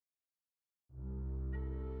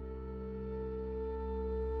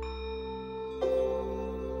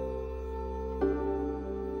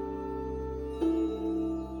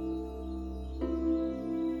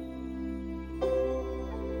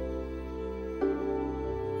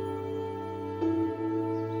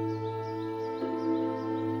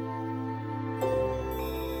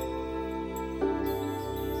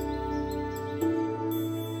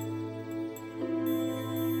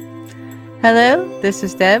Hello, this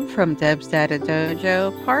is Deb from Deb's Data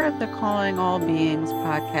Dojo, part of the Calling All Beings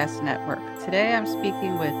podcast network. Today I'm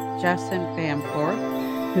speaking with Justin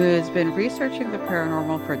Vanforth, who has been researching the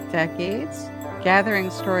paranormal for decades, gathering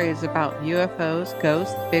stories about UFOs,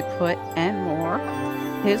 ghosts, Bigfoot, and more.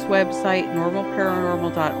 His website,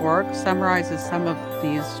 normalparanormal.org, summarizes some of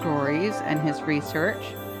these stories and his research.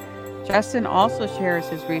 Justin also shares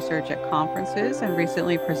his research at conferences and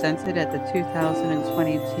recently presented at the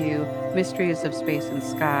 2022 Mysteries of Space and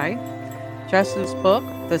Sky. Justin's book,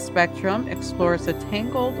 The Spectrum, explores the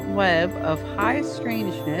tangled web of high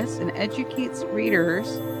strangeness and educates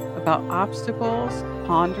readers about obstacles,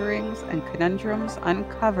 ponderings, and conundrums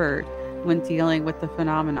uncovered when dealing with the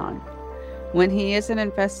phenomenon. When he isn't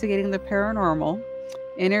investigating the paranormal,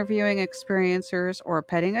 interviewing experiencers, or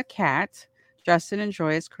petting a cat, Justin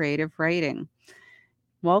enjoys creative writing.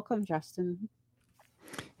 Welcome, Justin.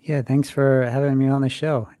 Yeah, thanks for having me on the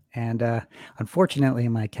show. And unfortunately,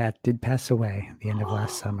 my cat did pass away at the end of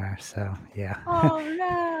last summer. So yeah. Oh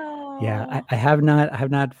no. Yeah, I have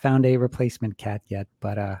not found a replacement cat yet,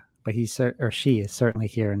 but she is certainly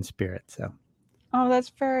here in spirit. So Oh, that's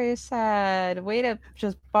very sad. Way to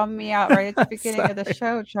just bum me out right at the beginning of the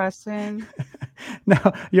show, Justin. No,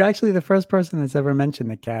 you're actually the first person that's ever mentioned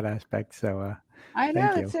the cat aspect. So I know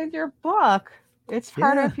thank you. it's in your book. It's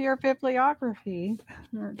part Yeah. of your bibliography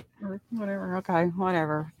or whatever. Okay,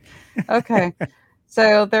 whatever. Okay.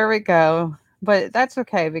 So there we go. But that's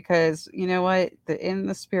okay because you know what? In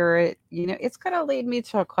the spirit, it's going to lead me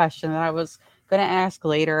to a question that I was going to ask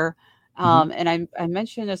later. Mhm. And I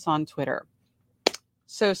mentioned this on Twitter.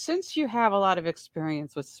 So since you have a lot of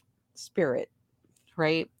experience with spirit,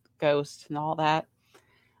 right? Ghosts and all that,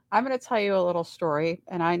 I'm going to tell you a little story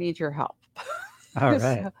and I need your help. All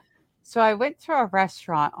right. so, so I went to a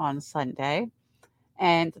restaurant on Sunday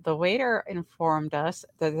and the waiter informed us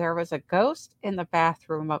that there was a ghost in the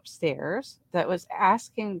bathroom upstairs that was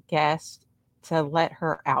asking guests to let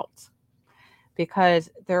her out because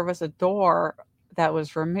there was a door that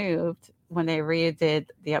was removed when they redid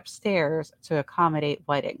the upstairs to accommodate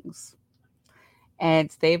weddings.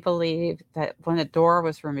 And they believed that when the door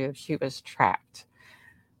was removed, she was trapped.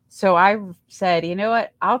 So I said, you know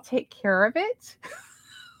what? I'll take care of it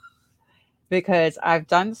because I've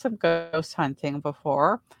done some ghost hunting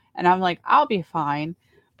before. And I'm like, I'll be fine.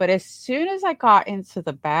 But as soon as I got into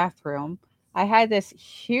the bathroom, I had this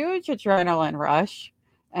huge adrenaline rush.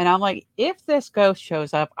 And I'm like, if this ghost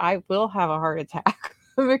shows up, I will have a heart attack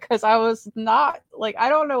because I was not like, I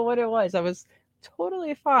don't know what it was. I was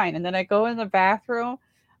totally fine. And then I go in the bathroom,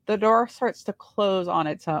 the door starts to close on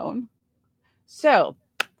its own. So,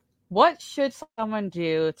 what should someone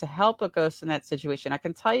do to help a ghost in that situation? I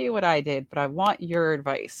can tell you what I did, but I want your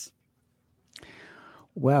advice.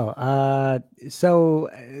 Well,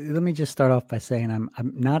 let me just start off by saying I'm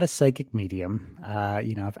not a psychic medium.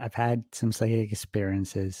 I've had some psychic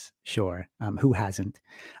experiences, sure. Who hasn't?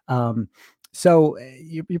 Um,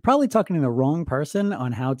 you're probably talking to the wrong person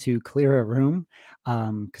on how to clear a room,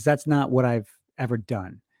 because that's not what I've ever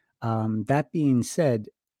done. That being said,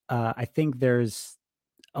 I think there's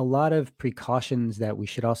a lot of precautions that we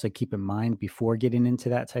should also keep in mind before getting into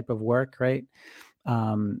that type of work, right?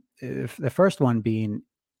 The first one being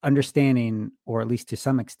understanding, or at least to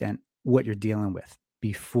some extent, what you're dealing with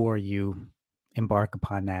before you embark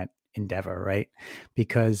upon that endeavor, right?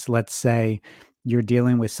 Because let's say you're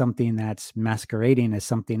dealing with something that's masquerading as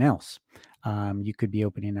something else. You could be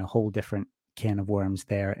opening a whole different can of worms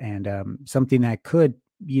there, and something that could,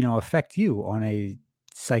 affect you on a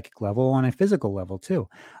psychic level, on a physical level too,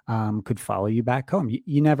 could follow you back home.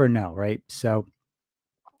 You never know, right? So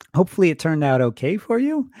hopefully it turned out okay for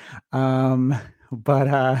you. Um,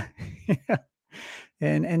 but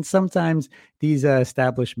and sometimes these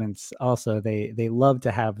establishments also they love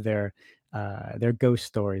to have their ghost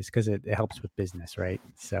stories because it helps with business, right?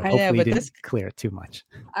 So I know, hopefully you but didn't this, clear it too much.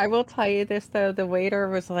 I will tell you this though, the waiter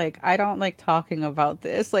was like, I don't like talking about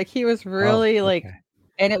this. Like, he was Oh, really like, okay.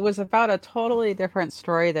 and it was about a totally different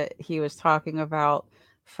story that he was talking about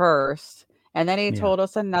first. And then he Yeah. told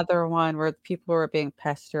us another one where people were being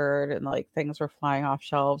pestered and like things were flying off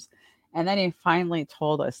shelves. And then he finally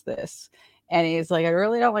told us this. And he's like, I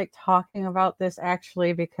really don't like talking about this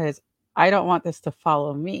actually because I don't want this to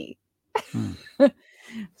follow me. Hmm.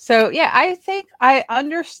 So, yeah, I think I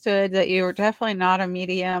understood that you were definitely not a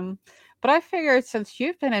medium, but I figured since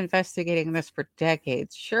you've been investigating this for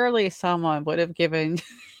decades, surely someone would have given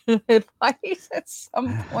advice at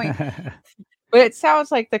some point. But it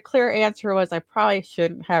sounds like the clear answer was I probably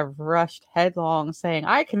shouldn't have rushed headlong saying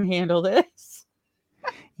I can handle this.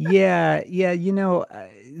 Yeah, yeah.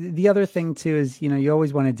 The other thing too is, you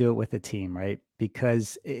always want to do it with a team, right?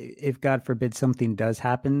 Because if God forbid something does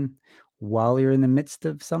happen while you're in the midst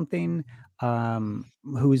of something,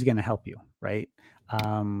 who's going to help you, right?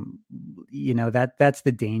 Um, that's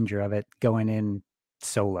the danger of it going in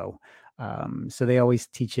solo. So they always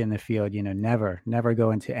teach you in the field, never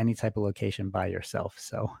go into any type of location by yourself.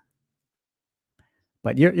 So,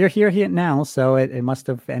 but you're here now, so it must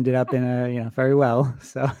have ended up in a very well.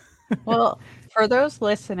 So. Well, for those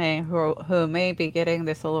listening who may be getting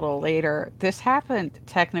this a little later, this happened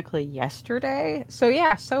technically yesterday. So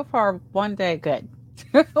yeah, so far one day good.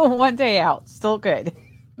 One day out, still good.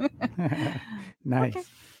 Okay. Nice.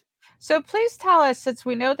 So please tell us, since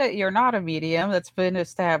we know that you're not a medium that's been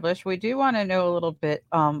established, we do want to know a little bit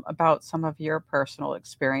about some of your personal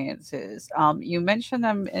experiences. You mentioned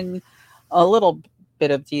them in a little bit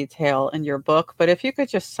of detail in your book, but if you could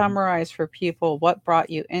just summarize for people what brought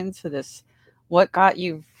you into this, what got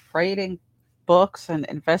you writing books and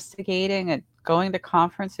investigating and going to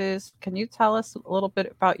conferences, can you tell us a little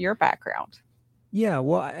bit about your background? Yeah,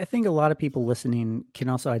 well, I think a lot of people listening can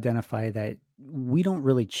also identify that we don't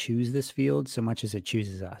really choose this field so much as it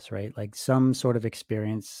chooses us, right? Like some sort of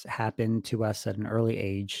experience happened to us at an early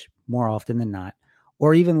age, more often than not,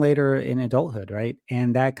 or even later in adulthood, right?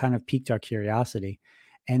 And that kind of piqued our curiosity.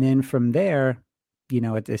 And then from there,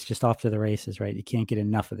 it's just off to the races, right? You can't get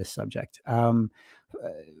enough of this subject. Uh,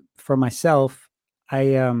 for myself,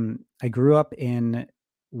 I grew up in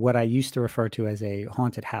what I used to refer to as a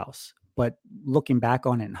haunted house, but looking back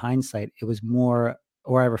on it in hindsight, it was more,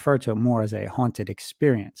 or I refer to it more as a haunted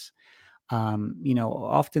experience.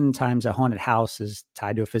 Oftentimes a haunted house is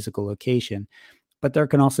tied to a physical location, but there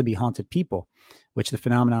can also be haunted people, which the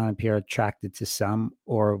phenomenon appear attracted to some,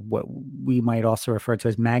 or what we might also refer to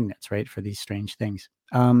as magnets, right, for these strange things.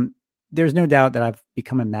 There's no doubt that I've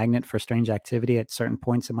become a magnet for strange activity at certain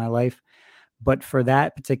points in my life, but for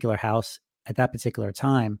that particular house at that particular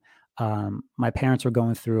time, my parents were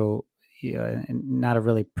going through not a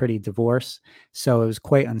really pretty divorce. So it was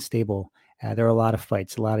quite unstable. There were a lot of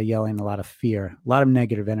fights, a lot of yelling, a lot of fear, a lot of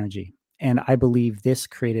negative energy. And I believe this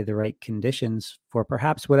created the right conditions for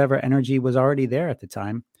perhaps whatever energy was already there at the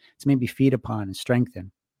time to maybe feed upon and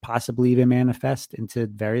strengthen, possibly even manifest into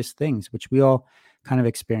various things, which we all kind of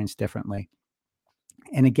experience differently.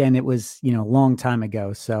 And again, it was, a long time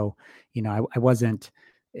ago. So, I wasn't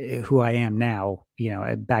who I am now.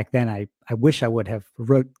 Back then I wish I would have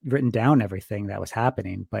written down everything that was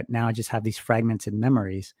happening, but now I just have these fragmented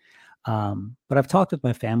memories. But I've talked with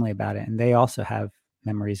my family about it and they also have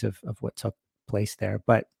memories of what took place there.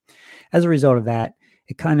 But as a result of that,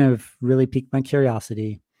 it kind of really piqued my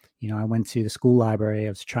curiosity. I went to the school library. I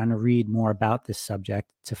was trying to read more about this subject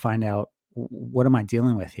to find out what am I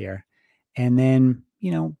dealing with here. And then,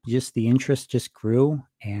 just the interest just grew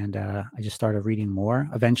and I just started reading more.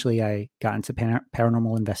 Eventually, I got into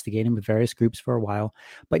paranormal investigating with various groups for a while.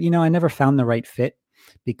 But, I never found the right fit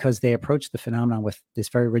because they approached the phenomenon with this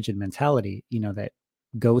very rigid mentality, that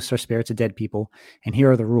ghosts are spirits of dead people and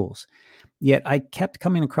here are the rules. Yet I kept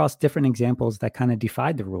coming across different examples that kind of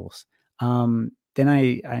defied the rules. Then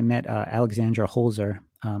I met Alexandra Holzer,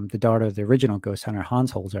 the daughter of the original ghost hunter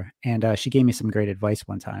Hans Holzer, and she gave me some great advice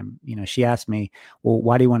one time. She asked me, "Well,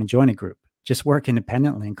 why do you want to join a group? Just work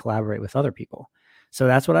independently and collaborate with other people." So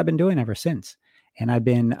that's what I've been doing ever since. And I've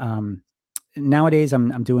been nowadays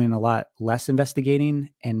I'm doing a lot less investigating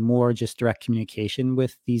and more just direct communication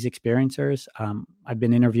with these experiencers. I've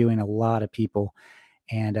been interviewing a lot of people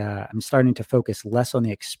and I'm starting to focus less on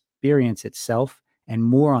the experience itself and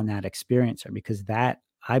more on that experiencer because that,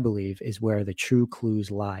 I believe, is where the true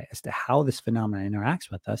clues lie as to how this phenomenon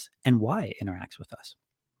interacts with us and why it interacts with us.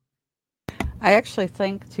 I actually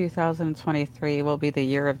think 2023 will be the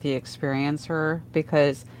year of the experiencer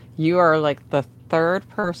because you are like the third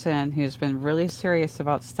person who's been really serious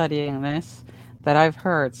about studying this that I've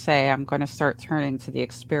heard say, I'm going to start turning to the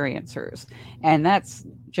experiencers. And that's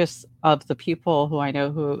just of the people who I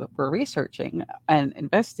know who were researching and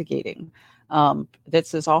investigating.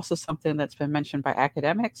 This is also something that's been mentioned by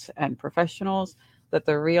academics and professionals that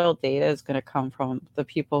the real data is going to come from the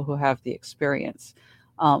people who have the experience,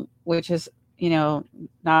 which is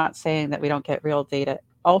not saying that we don't get real data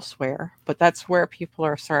elsewhere, but that's where people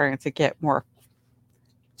are starting to get more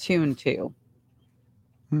tuned to.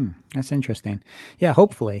 That's interesting. Yeah,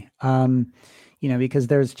 hopefully. Because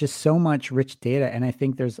there's just so much rich data. And I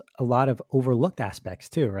think there's a lot of overlooked aspects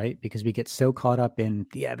too, right? Because we get so caught up in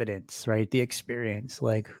the evidence, right? The experience,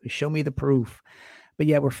 like, show me the proof. But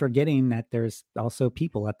yet we're forgetting that there's also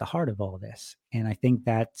people at the heart of all of this. And I think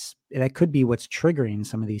that could be what's triggering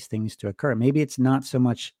some of these things to occur. Maybe it's not so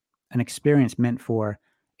much an experience meant for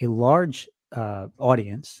a large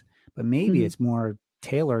audience, but maybe Mhm. it's more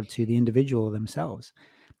tailored to the individual themselves.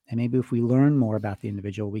 And maybe if we learn more about the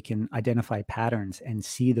individual, we can identify patterns and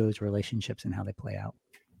see those relationships and how they play out.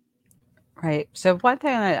 Right. So one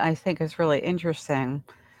thing that I think is really interesting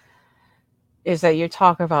is that you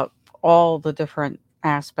talk about all the different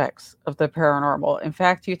aspects of the paranormal. In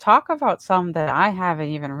fact, you talk about some that I haven't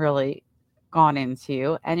even really gone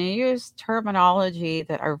into, and you use terminology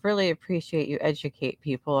that I really appreciate you educate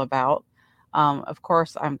people about. Of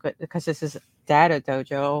course, I'm good because this is Data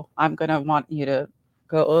Dojo. I'm going to want you to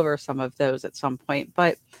go over some of those at some point,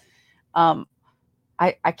 but um,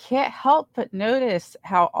 I can't help but notice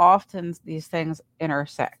how often these things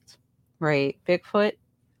intersect, right? Bigfoot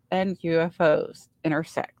and UFOs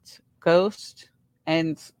intersect. Ghost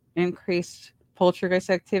and increased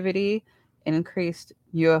poltergeist activity, increased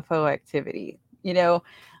UFO activity. You know,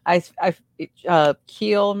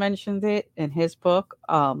 Keel mentioned it in his book,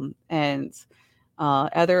 and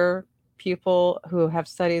other people who have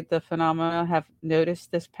studied the phenomena have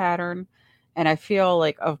noticed this pattern. And I feel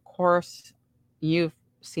like, of course, you've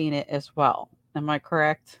seen it as well. Am I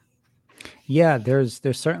correct? Yeah, there's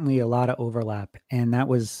certainly a lot of overlap, and that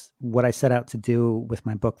was what I set out to do with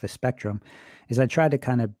my book, The Spectrum, is I tried to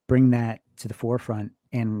kind of bring that to the forefront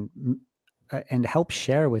and help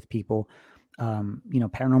share with people,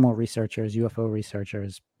 paranormal researchers, UFO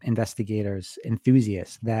researchers, investigators,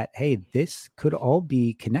 enthusiasts, that hey, this could all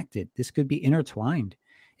be connected. This could be intertwined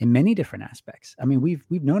in many different aspects. I mean,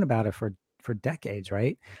 we've known about it for decades,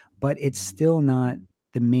 right? But it's still not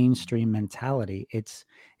the mainstream mentality. It's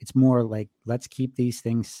more like, let's keep these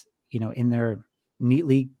things, in their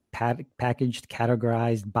neatly packaged,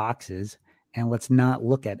 categorized boxes, and let's not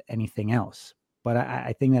look at anything else. But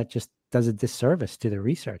I think that just does a disservice to the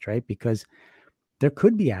research, right? Because there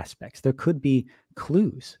could be aspects, there could be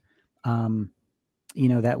clues, um,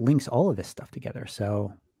 that links all of this stuff together.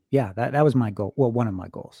 So yeah, that was my goal. Well, one of my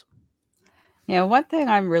goals. Yeah, one thing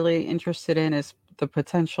I'm really interested in is the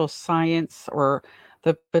potential science or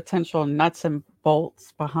the potential nuts and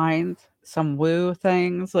bolts behind some woo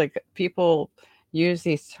things. Like people use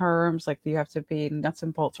these terms like you have to be nuts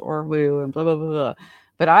and bolts or woo and blah blah blah blah.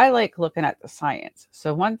 But I like looking at the science.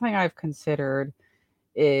 So one thing I've considered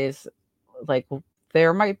is like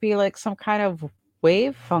there might be like some kind of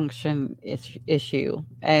wave function issue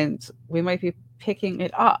and we might be picking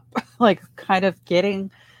it up, like kind of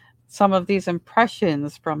getting some of these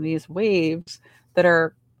impressions from these waves that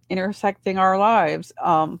are intersecting our lives.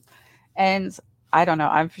 And I don't know,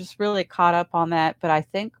 I'm just really caught up on that. But I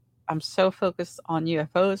think I'm so focused on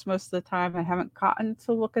UFOs most of the time. I haven't gotten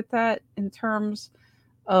to look at that in terms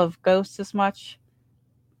of ghosts as much.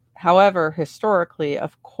 However, historically,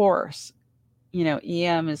 of course,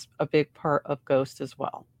 EM is a big part of ghost as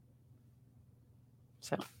well.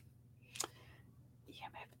 So,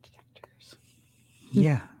 EMF detectors.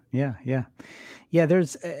 Yeah, yeah.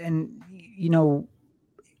 There's and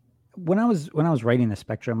when I was writing the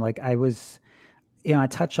spectrum, like I was, I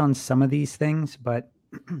touch on some of these things, but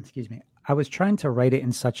excuse me, I was trying to write it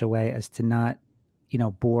in such a way as to not,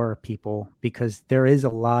 bore people, because there is a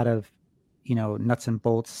lot of, nuts and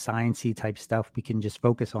bolts, sciencey type stuff we can just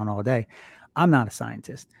focus on all day. I'm not a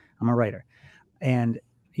scientist. I'm a writer. And,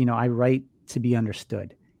 I write to be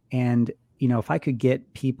understood. And, if I could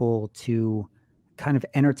get people to kind of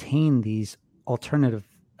entertain these alternative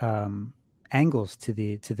angles to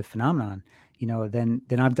the phenomenon, then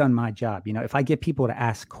I've done my job. If I get people to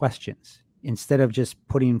ask questions instead of just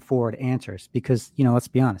putting forward answers, because, let's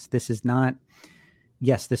be honest, this is not,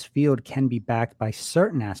 yes, this field can be backed by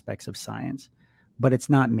certain aspects of science, but it's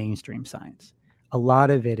not mainstream science. A lot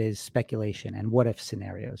of it is speculation and what if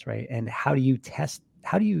scenarios, right? And how do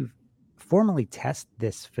you formally test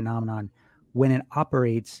this phenomenon when it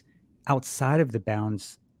operates outside of the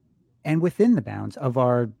bounds and within the bounds of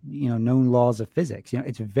our, known laws of physics?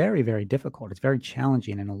 It's very, very difficult. It's very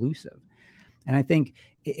challenging and elusive. And I think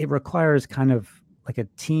it requires kind of like a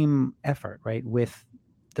team effort, right? With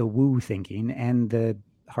the woo thinking and the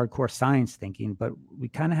hardcore science thinking, but we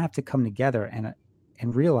kind of have to come together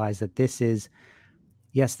and realize that this is,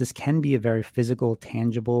 yes, this can be a very physical,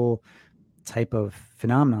 tangible type of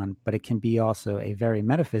phenomenon, but it can be also a very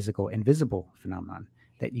metaphysical, invisible phenomenon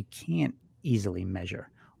that you can't easily measure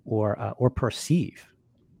or perceive.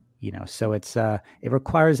 So it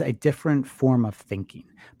requires a different form of thinking.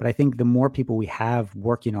 But I think the more people we have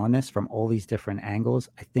working on this from all these different angles,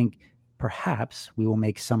 I think perhaps we will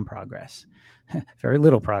make some progress. Very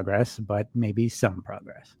little progress, but maybe some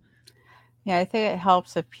progress. Yeah, I think it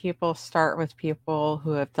helps if people start with people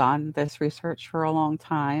who have done this research for a long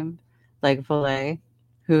time, like Valet,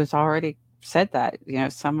 who's already said that,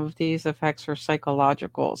 some of these effects are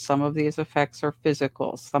psychological, some of these effects are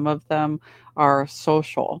physical, some of them are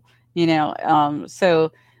social,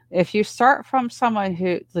 so if you start from someone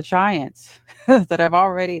the giants that have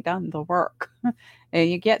already done the work, and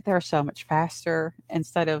you get there so much faster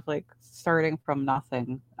instead of like starting from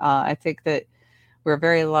nothing. I think that we're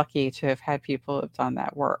very lucky to have had people who have done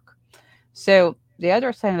that work. So the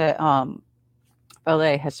other thing that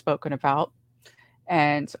LA has spoken about,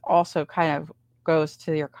 and also kind of goes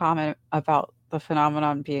to your comment about the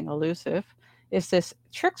phenomenon being elusive, is this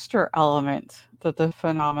trickster element that the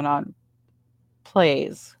phenomenon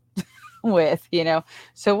plays with.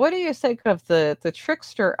 So what do you think of the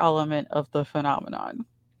trickster element of the phenomenon?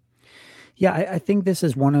 Yeah, I think this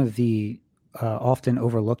is one of the often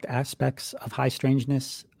overlooked aspects of high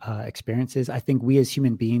strangeness experiences. I think we as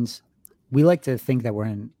human beings, we like to think that we're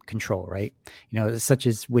in control, right? Such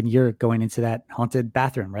as when you're going into that haunted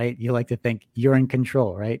bathroom, right? You like to think you're in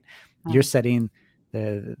control, right? You're Right. setting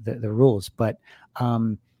the rules. But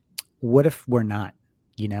what if we're not?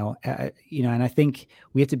 And I think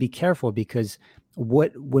we have to be careful because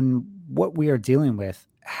what we are dealing with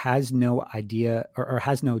has no idea or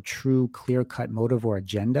has no true clear cut motive or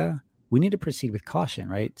agenda. We need to proceed with caution,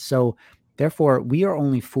 right? So therefore we are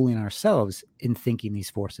only fooling ourselves in thinking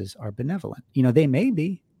these forces are benevolent. They may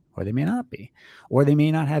be, or they may not be, or they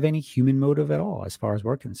may not have any human motive at all as far as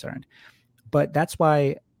we're concerned. But that's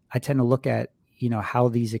why I tend to look at how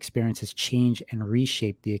these experiences change and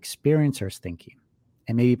reshape the experiencer's thinking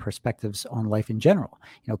and maybe perspectives on life in general.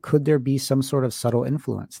 Could there be some sort of subtle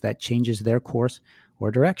influence that changes their course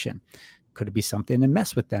or direction? Could it be something to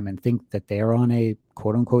mess with them and think that they are on a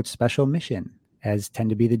quote unquote special mission, as tend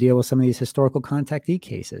to be the deal with some of these historical contactee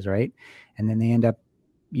cases, right? And then they end up,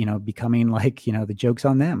 becoming like, the joke's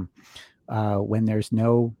on them when there's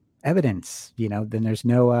no evidence, then there's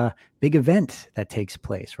no big event that takes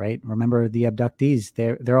place, right? Remember the abductees,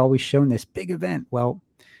 they're always shown this big event. Well,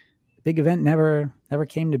 big event never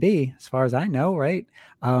came to be, as far as I know, right?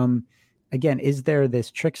 Again, is there this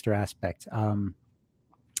trickster aspect?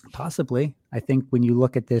 Possibly. I think when you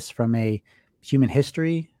look at this from a human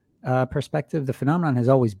history perspective, the phenomenon has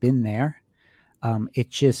always been there. It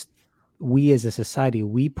just, we as a society,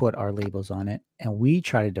 we put our labels on it and we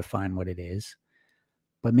try to define what it is,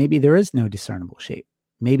 but maybe there is no discernible shape.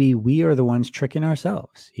 Maybe we are the ones tricking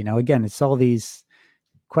ourselves. Again, it's all these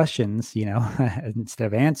questions, instead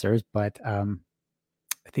of answers, but I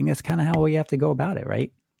think that's kind of how we have to go about it,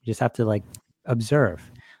 right? You just have to like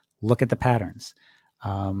observe, look at the patterns,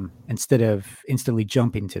 instead of instantly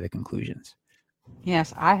jumping to the conclusions.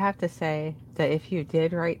 Yes, I have to say that if you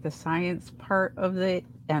did write the science part of it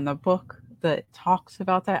and the book that talks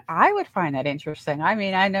about that, I would find that interesting. I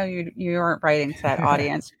mean, I know you aren't writing to that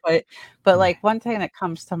audience, but Yeah. like one thing that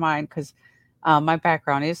comes to mind, because my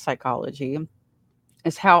background is psychology,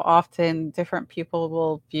 is how often different people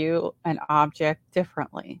will view an object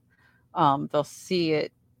differently. They'll see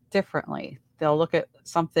it differently. They'll look at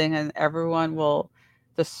something and everyone will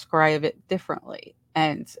describe it differently.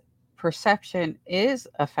 And perception is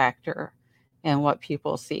a factor in what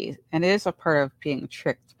people see, and it is a part of being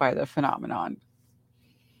tricked by the phenomenon.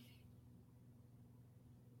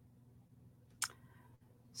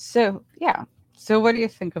 So, yeah. So, what do you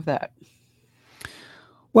think of that?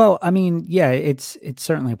 Well, I mean, yeah, it's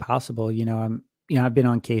certainly possible. I've been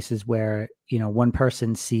on cases where one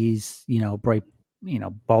person sees bright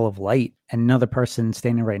ball of light, and another person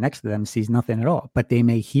standing right next to them sees nothing at all, but they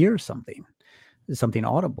may hear something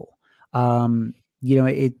audible.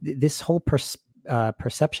 This whole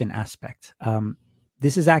perception aspect.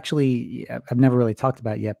 This is actually I've never really talked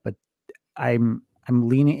about yet, but I'm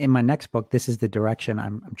leaning in my next book. This is the direction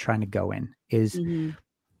I'm trying to go in. Is Hmm.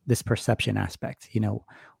 this perception aspect?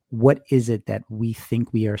 What is it that we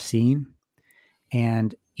think we are seeing,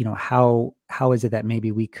 and how is it that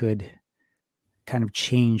maybe we could kind of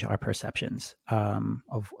change our perceptions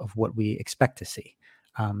of what we expect to see?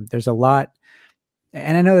 There's a lot,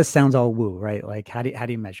 and I know this sounds all woo, right? Like how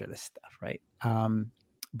do you measure this stuff, right?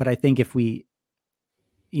 But I think if we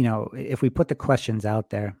put the questions out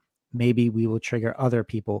there, maybe we will trigger other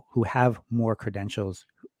people who have more credentials,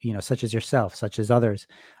 such as yourself, such as others,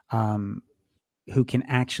 um, who can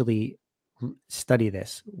actually study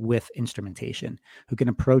this with instrumentation, who can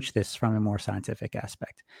approach this from a more scientific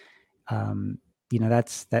aspect. Um,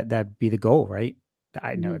 that'd be the goal, right?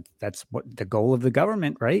 I know Hmm. that's what the goal of the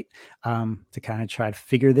government, right? To kind of try to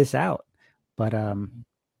figure this out. But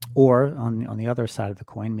or on the other side of the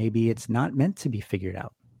coin, maybe it's not meant to be figured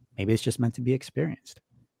out. Maybe it's just meant to be experienced.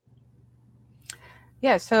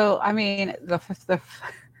 Yeah, so I mean,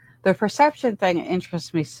 the perception thing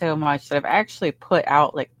interests me so much that I've actually put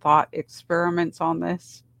out like thought experiments on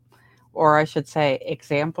this, or I should say,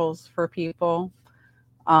 examples for people.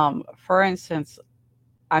 For instance,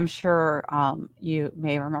 I'm sure you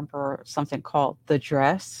may remember something called the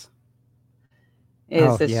dress. Is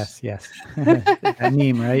Oh, this? yes, yes. That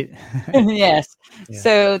meme, right? Yes. Yeah.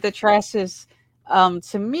 So the dress is,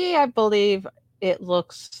 to me, I believe it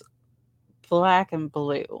looks black and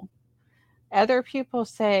blue. Other people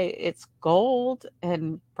say it's gold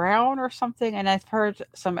and brown or something, and I've heard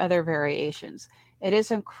some other variations. It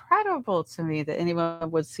is incredible to me that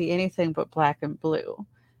anyone would see anything but black and blue,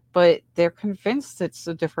 but they're convinced it's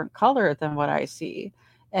a different color than what I see.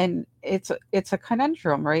 And it's a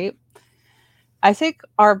conundrum, right? I think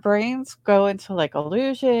our brains go into like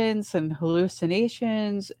illusions and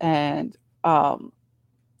hallucinations and um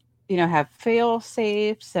have fail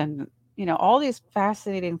safes and all these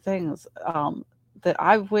fascinating things that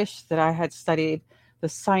I wish that I had studied the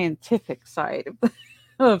scientific side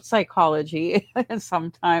of psychology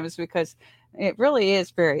sometimes, because it really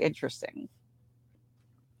is very interesting.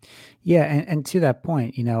 Yeah, and to that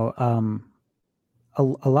point,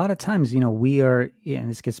 a lot of times, we are, yeah, and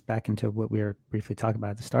this gets back into what we were briefly talking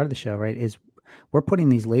about at the start of the show, right? Is we're putting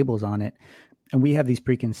these labels on it, and we have these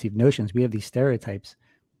preconceived notions, we have these stereotypes,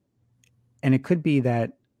 and it could be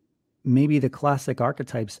that maybe the classic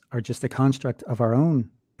archetypes are just a construct of our own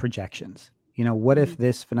projections. What if Mhm.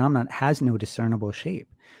 this phenomenon has no discernible shape?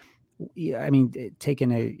 Yeah, I mean, take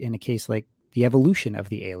in a case like the evolution of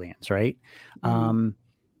the aliens, right? Mhm. Um,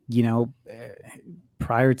 you know,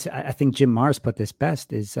 prior to, I think Jim Mars put this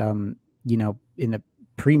best is, in the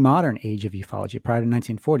pre-modern age of ufology, prior to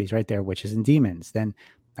 1940s, right there, witches and demons. Then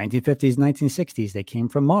 1950s, 1960s, they came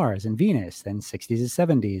from Mars and Venus. Then 60s and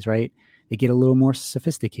 70s, right? They get a little more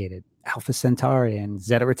sophisticated. Alpha Centauri and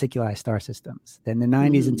Zeta Reticuli star systems. Then the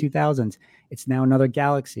 90s and Mhm. 2000s, it's now another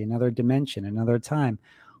galaxy, another dimension, another time.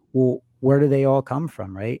 Well, where do they all come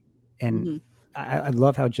from, right? And Mhm. I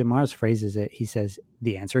love how Jim Mars phrases it. He says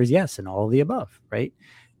the answer is yes, and all of the above, right?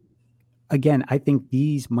 Again, I think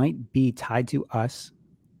these might be tied to us,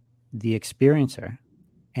 the experiencer,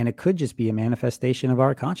 and it could just be a manifestation of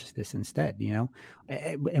our consciousness instead.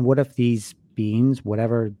 And what if these beings,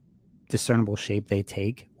 whatever discernible shape they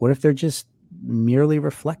take, what if they're just merely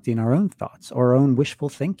reflecting our own thoughts or our own wishful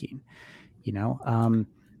thinking? You know, um,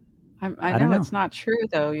 I I don't know know. it's not true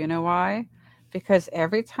though. You know why? Because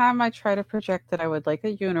every time I try to project that I would like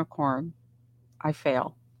a unicorn, I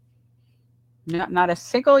fail. Not a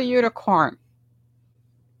single unicorn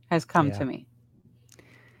has come Yeah. to me.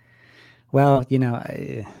 Well,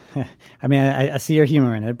 I mean, I see your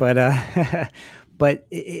humor in it, but but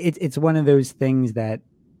it's one of those things that,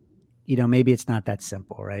 maybe it's not that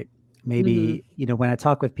simple, right? Mhm. Maybe, when I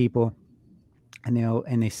talk with people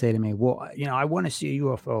and they say to me, well, I want to see a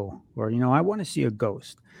UFO, or, I want to see a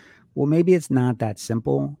ghost. Well, maybe it's not that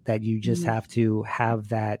simple, that you just Mhm. have to have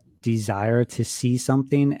that desire to see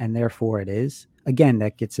something, and therefore it is. Again,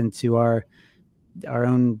 that gets into our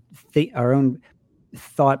own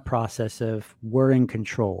thought process of we're in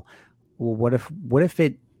control. Well, what if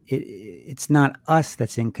it's not us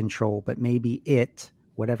that's in control, but maybe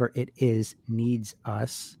whatever it is, needs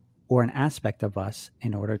us or an aspect of us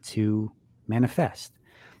in order to manifest.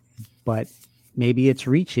 But maybe it's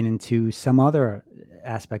reaching into some other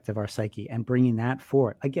aspect of our psyche and bringing that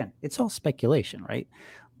forward. Again, it's all speculation, right?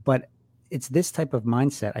 But it's this type of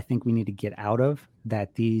mindset I think we need to get out of,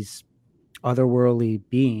 that these otherworldly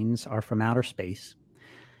beings are from outer space,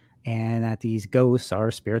 and that these ghosts are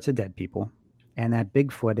spirits of dead people, and that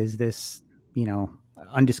Bigfoot is this, you know,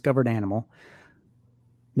 undiscovered animal.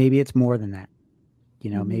 Maybe it's more than that.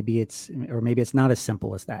 Mhm. Maybe it's not as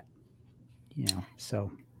simple as that.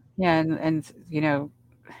 So Yeah, and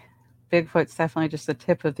Bigfoot's definitely just the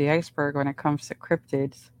tip of the iceberg when it comes to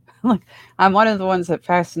cryptids. Like, I'm one of the ones that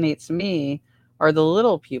fascinates me are the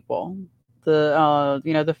little people,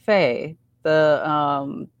 the fae,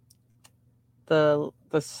 the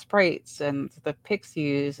the sprites and the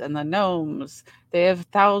pixies and the gnomes. They have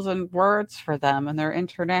 1,000 words for them, and they're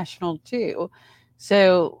international too.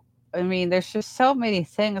 So, I mean, there's just so many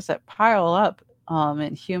things that pile up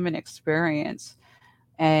in human experience,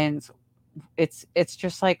 and it's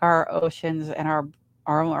just like our oceans and our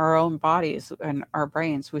own bodies and our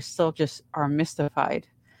brains. We still just are mystified.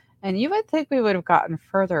 And you would think we would have gotten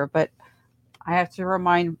further, but I have to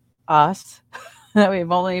remind us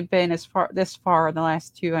We've only been this far in the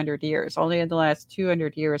last 200 years. Only in the last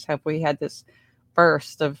 200 years have we had this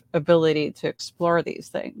burst of ability to explore these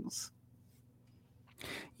things.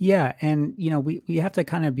 Yeah, and we have to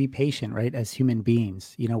kind of be patient, right? As human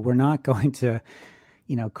beings, we're not going to,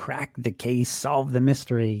 crack the case, solve the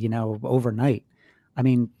mystery, overnight. I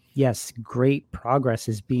mean, yes, great progress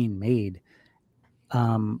is being made,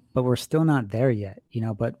 but we're still not there yet,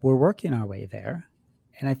 but we're working our way there.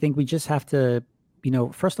 And I think we just have to,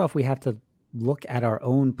 first off, we have to look at our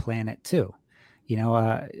own planet too.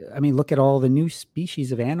 I mean, look at all the new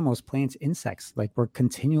species of animals, plants, insects, like we're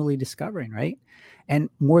continually discovering, right? And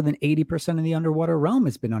more than 80% of the underwater realm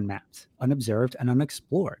has been unmapped, unobserved, and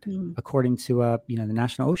unexplored, Mm. according to, the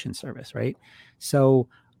National Ocean Service, right? So,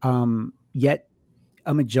 yet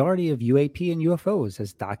a majority of UAP and UFOs,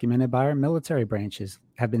 as documented by our military branches,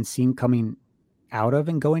 have been seen coming out of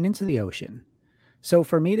and going into the ocean. So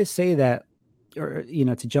for me to say that, or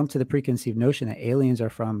to jump to the preconceived notion that aliens are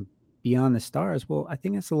from beyond the stars, well, I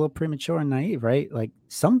think it's a little premature and naive, right? Like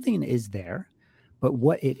something is there, but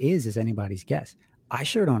what it is anybody's guess. I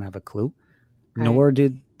sure don't have a clue, Right. nor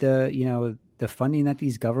did the funding that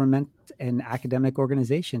these government and academic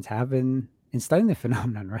organizations have in studying the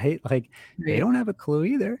phenomenon, right? Like they Right. don't have a clue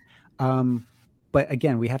either. But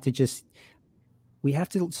again, we have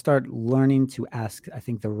to start learning to ask, I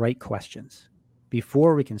think, the right questions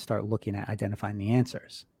before we can start looking at identifying the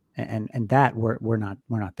answers. And that we're not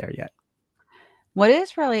there yet. What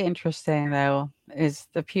is really interesting, though, is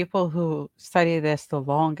the people who study this the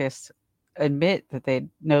longest admit that they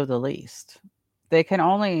know the least. They can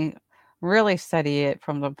only really study it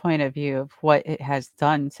from the point of view of what it has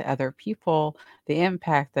done to other people, the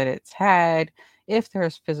impact that it's had, if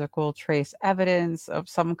there's physical trace evidence of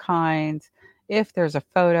some kind, if there's a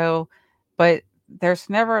photo, but there's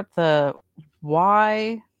never the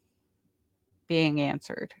why being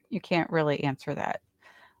answered. You can't really answer that.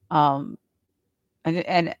 Um,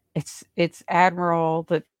 and it's admirable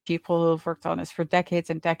that people who've worked on this for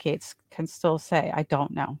decades and decades can still say, "I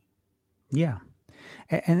don't know." Yeah.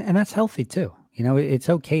 And that's healthy too. It's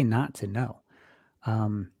okay not to know.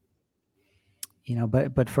 Um,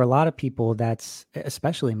 but for a lot of people, that's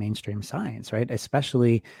especially mainstream science, right?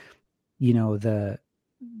 Especially, the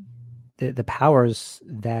powers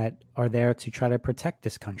that are there to try to protect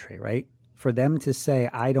this country, right? For them to say,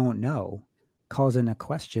 I don't know, calls into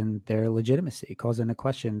question their legitimacy, calls into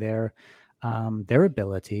question their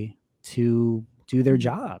ability to do their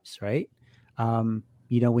jobs, right?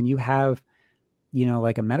 When you have,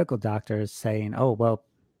 like a medical doctor saying, oh, well,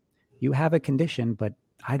 you have a condition, but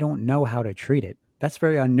I don't know how to treat it. That's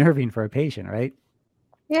very unnerving for a patient, right?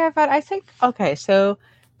 Yeah, but I think okay, so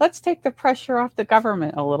let's take the pressure off the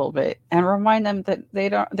government a little bit and remind them that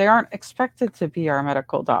they aren't expected to be our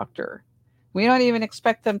medical doctor. We don't even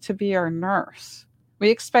expect them to be our nurse. We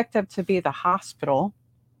expect them to be the hospital,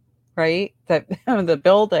 right? That the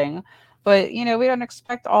building, but we don't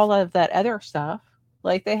expect all of that other stuff.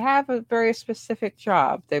 Like they have a very specific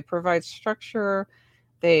job. They provide structure.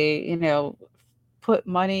 They, put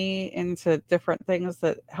money into different things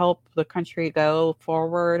that help the country go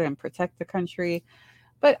forward and protect the country.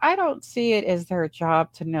 But I don't see it as their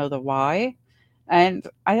job to know the why. And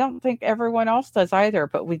I don't think everyone else does either,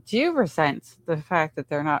 but we do resent the fact that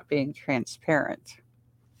they're not being transparent.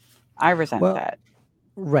 I resent Well, that.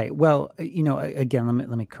 right. Well, again, let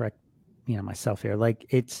me correct, myself here. Like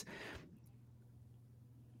it's,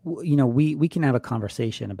 we can have a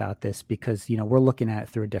conversation about this because, we're looking at it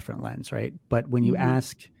through a different lens, right? But when you Mhm.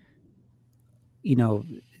 ask,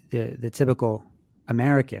 the typical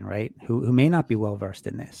American, right, who may not be well versed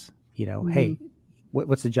in this, Mhm. hey,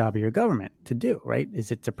 what's the job of your government to do, right?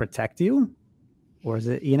 Is it to protect you? Or is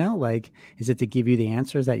it, like, is it to give you the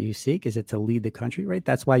answers that you seek? Is it to lead the country, right?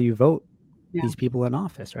 That's why you vote Yeah. these people in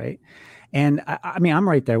office, right? And I mean, I'm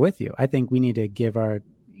right there with you. I think we need to give our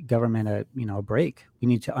government a break. We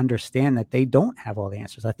need to understand that they don't have all the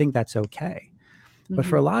answers. I think that's okay. But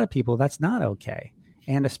for Mhm. a lot of people, that's not okay.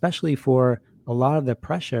 And especially for a lot of the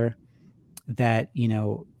pressure that,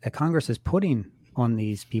 that Congress is putting on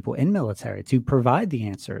these people in military to provide the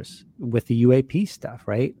answers with the UAP stuff,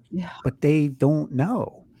 right? Yeah. But they don't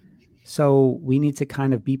know. So we need to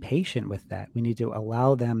kind of be patient with that. We need to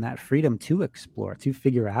allow them that freedom to explore, to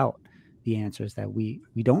figure out the answers that we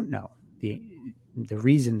don't know, the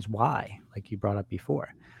reasons why, like you brought up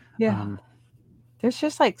before. Yeah. Um, There's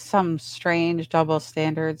just like some strange double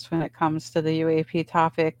standards when it comes to the UAP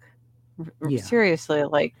topic. yeah, Seriously,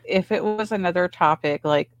 like if it was another topic,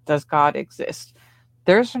 like does God exist?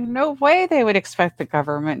 There's no way they would expect the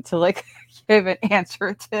government to like give an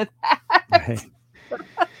answer to that. right.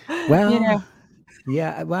 You Well, know,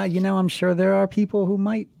 Yeah, well, I'm sure there are people who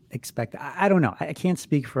might expect. I don't know. I can't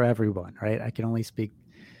speak for everyone, right? I can only speak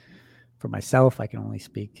for myself. I can only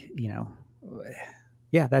speak,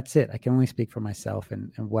 yeah, that's it. I can only speak for myself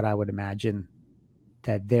and what I would imagine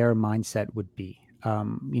that their mindset would be.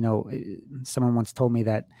 Someone once told me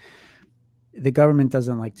that the government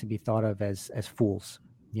doesn't like to be thought of as fools.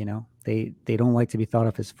 They don't like to be thought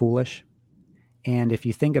of as foolish. And if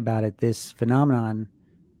you think about it, this phenomenon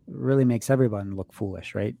really makes everyone look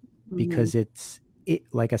foolish, right? Hmm. Because it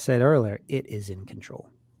like I said earlier, it is in control.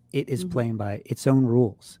 It is Hmm. playing by its own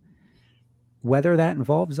rules, whether that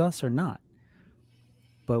involves us or not.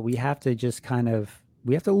 But we have to just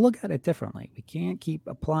we have to look at it differently. We can't keep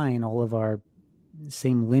applying all of our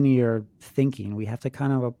same linear thinking. We have to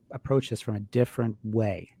kind of approach this from a different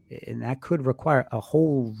way. And that could require a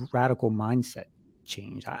whole radical mindset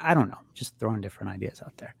change. I don't know, just throwing different ideas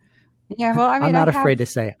out there. Yeah, well, I I'm mean, I not have, afraid to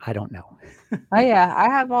say, I don't know. oh yeah, I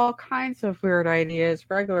have all kinds of weird ideas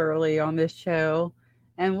regularly on this show.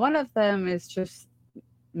 And one of them is just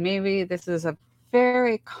maybe this is a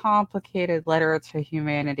very complicated letter to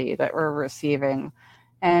humanity that we're receiving.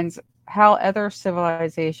 And how other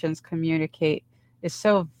civilizations communicate is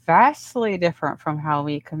so vastly different from how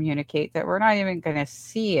we communicate that we're not even going to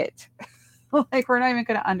see it. Like, we're not even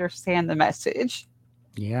going to understand the message.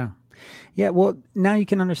 Yeah. Yeah. Well, now you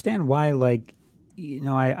can understand why, like,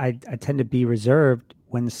 I tend to be reserved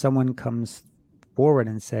when someone comes forward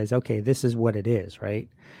and says, okay, this is what it is, right?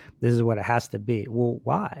 This is what it has to be. Well,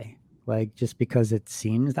 why? Like, just because it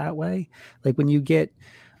seems that way? Like, when you get,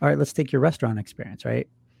 all right, let's take your restaurant experience, right?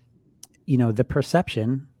 The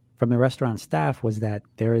perception from the restaurant staff was that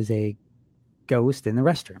there is a ghost in the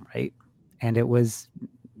restroom, right? And it was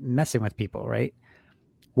messing with people, right?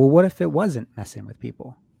 Well, what if it wasn't messing with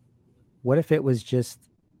people? What if it was just,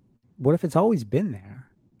 what if it's always been there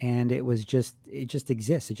and it just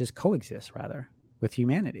exists, it just coexists rather with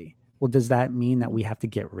humanity? Well, does that mean that we have to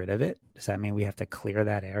get rid of it? Does that mean we have to clear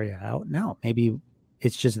that area out? No, maybe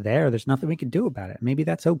it's just there. There's nothing we can do about it. Maybe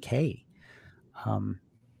that's okay. Um,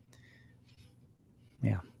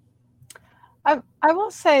 yeah. I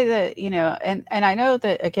will say that, and I know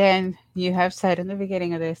that again, you have said in the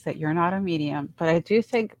beginning of this that you're not a medium, but I do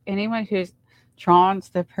think anyone who's drawn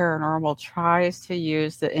to the paranormal tries to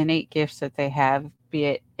use the innate gifts that they have, be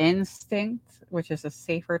it instinct, which is a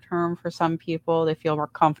safer term for some people, they feel more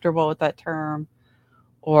comfortable with that term,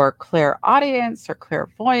 or clairaudience or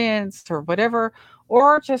clairvoyance or whatever,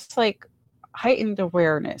 or just like heightened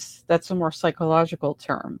awareness. That's a more psychological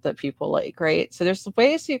term that people like, right? So there's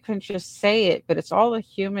ways you can just say it, but it's all a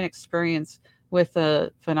human experience with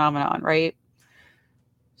the phenomenon, right?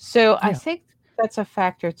 So I Yeah. think that's a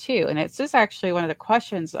factor too. And it's just actually one of the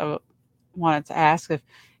questions I wanted to ask,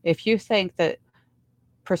 if you think that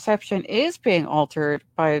perception is being altered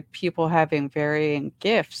by people having varying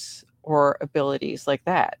gifts or abilities like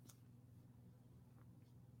that.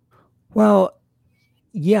 Well,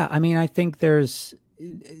 yeah. I mean, I think there is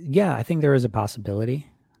a possibility.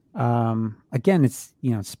 Again, it's,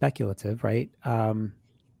 speculative, right? But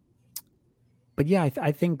yeah,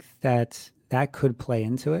 I think that that could play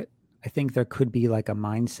into it. I think there could be like a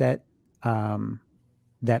mindset um,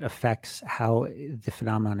 that affects how the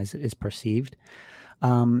phenomenon is perceived.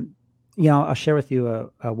 Um, I'll share with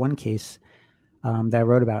you a one case that I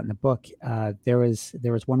wrote about in the book. There was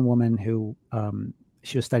one woman who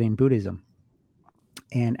she was studying Buddhism,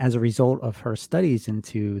 and as a result of her studies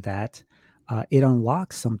into that, it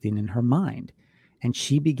unlocked something in her mind, and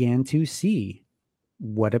she began to see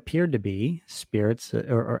what appeared to be spirits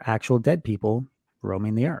or actual dead people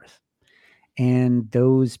roaming the earth. And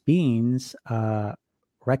those beings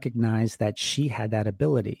recognized that she had that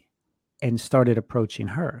ability and started approaching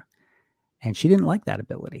her. And she didn't like that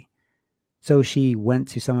ability. So she went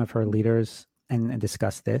to some of her leaders and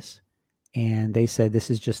discussed this. And they said, this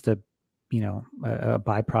is just a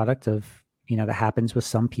byproduct of, that happens with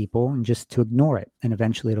some people, and just to ignore it. And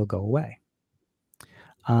eventually it'll go away.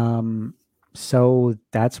 Um, so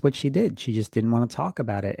that's what she did. She just didn't want to talk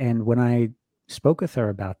about it. And when I spoke with her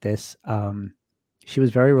about this, she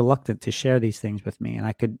was very reluctant to share these things with me, and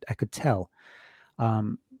I could tell.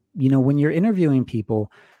 Um, when you're interviewing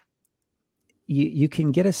people, you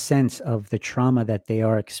can get a sense of the trauma that they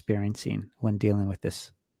are experiencing when dealing with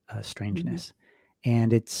this Mhm. strangeness,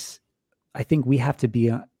 and I think we have to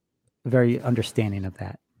be very understanding of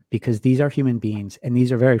that, because these are human beings, and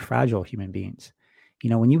these are very fragile human beings.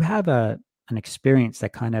 When you have an experience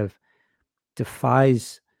that kind of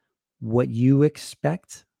defies what you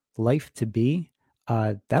expect life to be,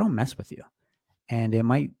 that'll mess with you, and it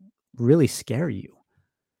might really scare you.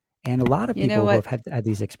 And a lot of You know people who what? have had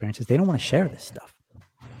these experiences, they don't want to share this stuff.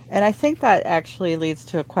 And I think that actually leads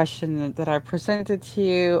to a question that I presented to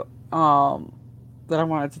you, that I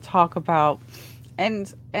wanted to talk about,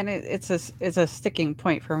 and it's a sticking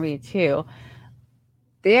point for me too.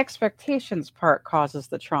 The expectations part causes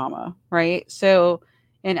the trauma, right? So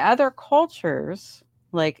in other cultures,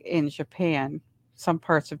 like in Japan, some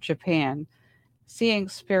parts of Japan, seeing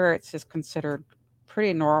spirits is considered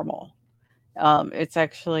pretty normal. It's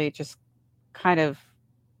actually just kind of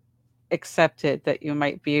accepted that you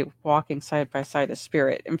might be walking side by side a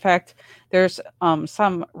spirit. In fact, there's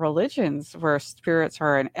some religions where spirits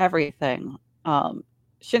are in everything.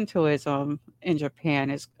 Shintoism in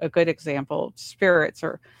Japan is a good example. Spirits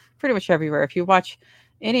are pretty much everywhere. If you watch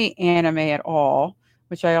any anime at all,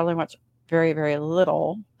 which I only watch very, very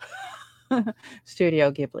little,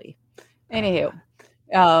 Studio Ghibli. Anywho,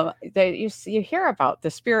 you hear about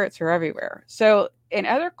the spirits are everywhere. So in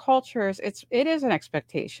other cultures, it is an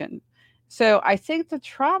expectation. So I think the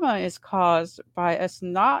trauma is caused by us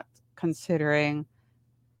not considering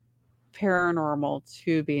paranormal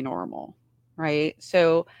to be normal, right?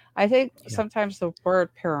 So I think Yeah. sometimes the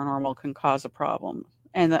word paranormal can cause a problem,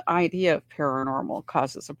 and the idea of paranormal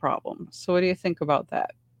causes a problem. So what do you think about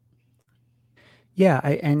that? Yeah,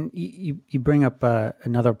 and you bring up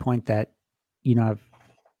another point that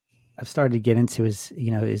I've started to get into is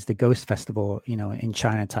the Ghost Festival, in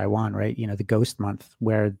China, Taiwan, right? The Ghost Month,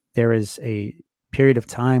 where there is a period of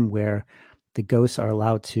time where the ghosts are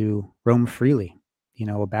allowed to roam freely,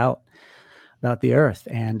 about the earth.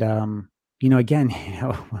 And again,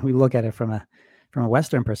 when we look at it from a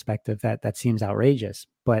Western perspective, that seems outrageous,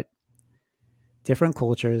 but different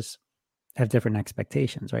cultures have different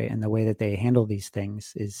expectations, right? And the way that they handle these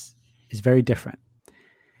things is very different.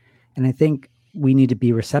 And I think we need to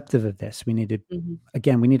be receptive of this.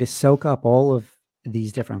 Mhm. We need to soak up all of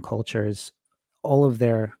these different cultures, all of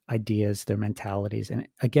their ideas, their mentalities. And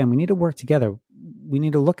again, we need to work together. We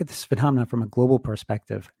need to look at this phenomenon from a global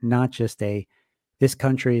perspective, not just this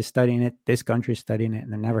country is studying it, this country is studying it,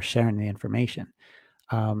 and they're never sharing the information.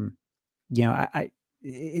 Um,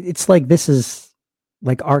 it's like this is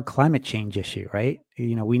like our climate change issue, right?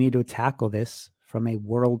 We need to tackle this from a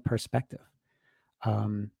world perspective.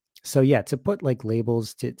 Um, so yeah, to put like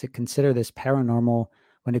labels to consider this paranormal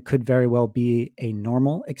when it could very well be a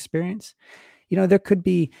normal experience, there could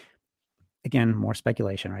be, again, more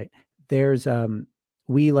speculation, right? There's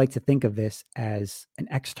we like to think of this as an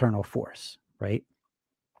external force, right?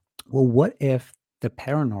 Well, what if the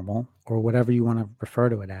paranormal, or whatever you want to refer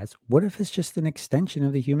to it as, what if it's just an extension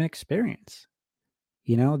of the human experience?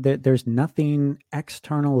 There's nothing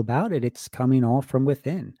external about it. It's coming all from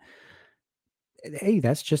within. Hey,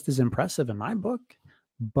 that's just as impressive in my book.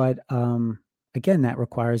 But again, that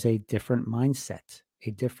requires a different mindset,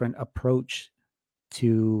 a different approach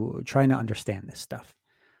to trying to understand this stuff.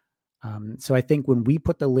 So I think when we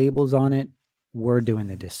put the labels on it, we're doing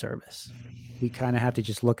a disservice. We kind of have to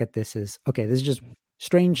just look at this as, okay, this is just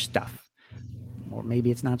strange stuff. Or maybe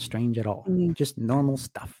it's not strange at all, Mhm. just normal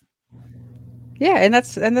stuff. Yeah, and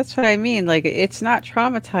that's what I mean. Like it's not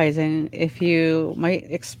traumatizing if you might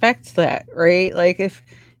expect that, right? Like if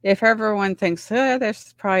everyone thinks,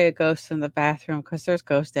 there's probably a ghost in the bathroom because there's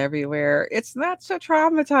ghosts everywhere, it's not so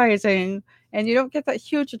traumatizing, and you don't get that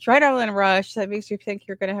huge adrenaline rush that makes you think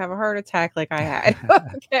you're going to have a heart attack like I had.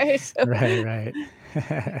 Okay, so Right,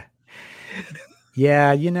 right.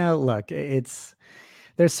 Yeah, look, there's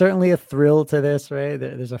certainly a thrill to this, right?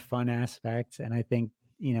 There's a fun aspect. And I think,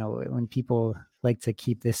 when people like to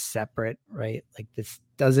keep this separate, right? Like this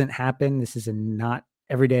doesn't happen. This is a not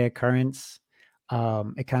everyday occurrence.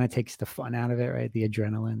 It kind of takes the fun out of it, right? The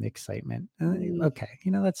adrenaline, the excitement. mm, Okay,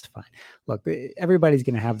 that's fine. Look, everybody's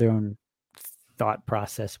going to have their own thought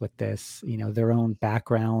process with this, their own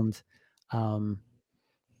background. Um,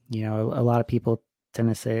 a lot of people tend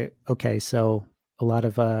to say, okay, so a lot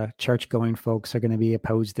of church going folks are going to be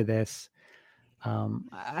opposed to this.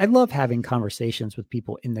 I love having conversations with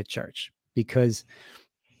people in the church because,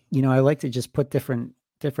 I like to just put different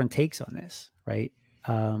takes on this, right?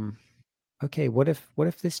 Um, okay, what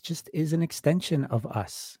if this just is an extension of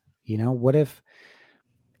us? What if,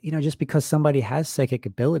 just because somebody has psychic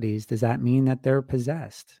abilities, does that mean that they're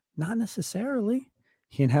possessed? Not necessarily,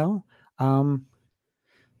 you know? Um,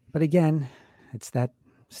 but again, it's that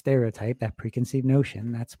stereotype, that preconceived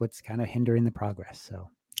notion, that's what's kind of hindering the progress. So,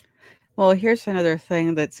 well, here's another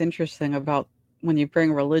thing that's interesting about when you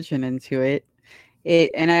bring religion into it.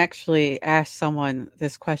 And I actually asked someone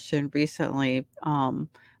this question recently,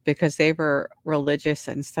 because they were religious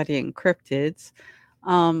and studying cryptids.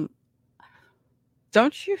 Um,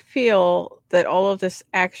 don't you feel that all of this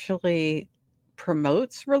actually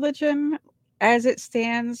promotes religion as it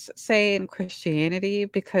stands, say, in Christianity,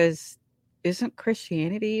 because isn't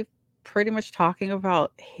Christianity pretty much talking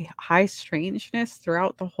about high strangeness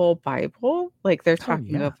throughout the whole Bible? Like they're Oh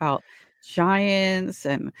talking yeah. about giants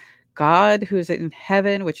and God who's in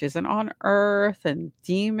heaven, which isn't on earth, and Hmm.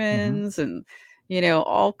 demons and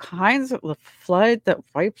all kinds of the flood that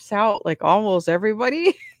wipes out like almost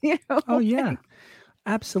everybody, Oh yeah. like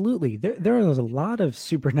Absolutely. There is a lot of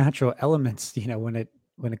supernatural elements,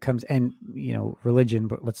 when it comes, and religion,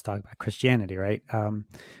 but let's talk about Christianity, right?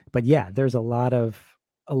 But yeah, there's a lot of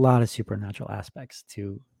supernatural aspects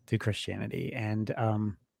to Christianity. And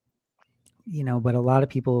but a lot of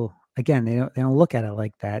people, again, they don't look at it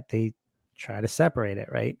like that. They try to separate it,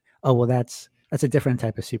 right? Oh, well, that's a different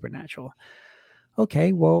type of supernatural.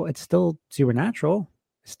 Okay, well, it's still supernatural,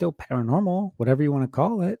 it's still paranormal, whatever you want to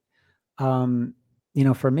call it. um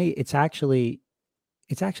for me, it's actually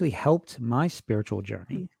helped my spiritual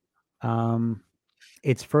journey. um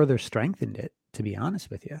it's further strengthened it, to be honest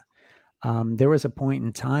with you. There was a point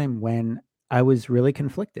in time when I was really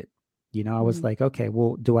conflicted. I was Mhm. like, okay,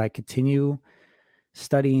 well, do I continue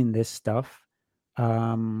studying this stuff,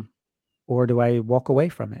 um or do I walk away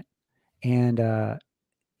from it? And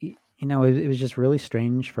it was just really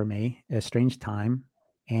strange for me, a strange time.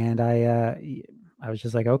 And I was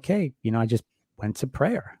just like, okay, I just went to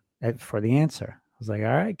prayer for the answer. I was like, all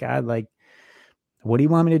right, God, like, what do you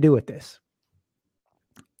want me to do with this?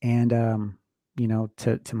 And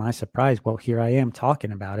to my surprise, well, here I am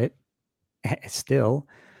talking about it still,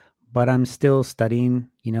 but I'm still studying,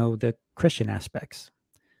 the Christian aspects.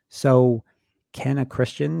 So, can a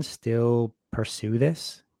Christian still pursue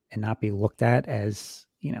this and not be looked at as,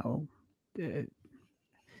 uh,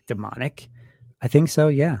 demonic? I think so,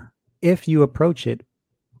 yeah. If you approach it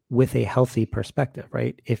with a healthy perspective,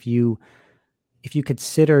 right? If you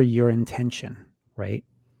consider your intention, right?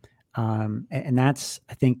 And that's,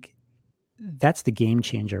 I think, that's the game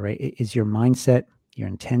changer, right? Is your mindset, your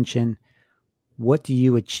intention. What do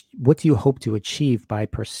you hope to achieve by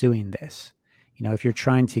pursuing this? If you're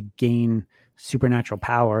trying to gain supernatural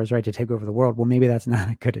powers, right, to take over the world, well, maybe that's not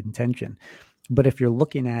a good intention. But if you're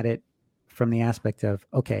looking at it from the aspect of,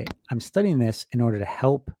 okay, I'm studying this in order to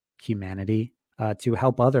help humanity, to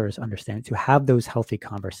help others understand, to have those healthy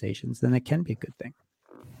conversations, then it can be a good thing.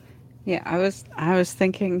 Yeah, I was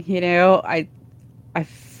thinking, I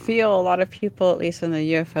feel a lot of people, at least in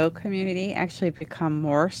the UFO community, actually become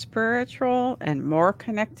more spiritual and more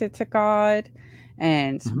connected to God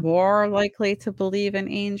and Hmm. more likely to believe in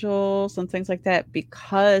angels and things like that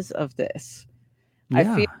because of this. I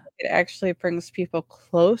feel Yeah. like it actually brings people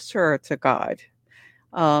closer to God.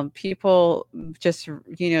 People just,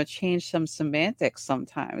 change some semantics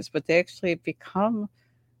sometimes, but they actually become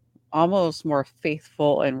almost more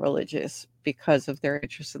faithful and religious because of their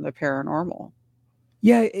interest in the paranormal.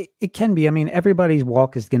 Yeah, it can be. I mean, everybody's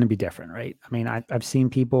walk is going to be different, right? I mean, I've seen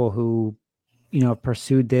people who, have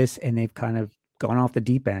pursued this and they've kind of gone off the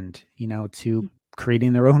deep end, to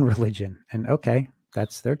creating their own religion. And okay,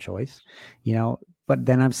 that's their choice, you know. But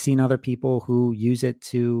then I've seen other people who use it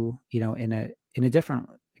to, in a different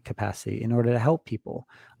capacity in order to help people,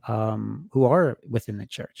 who are within the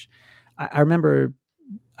church. I remember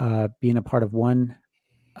being a part of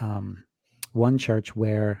um, one church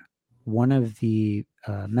where one of the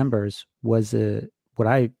members was what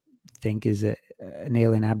I think is an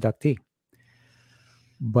alien abductee.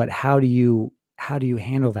 But how do you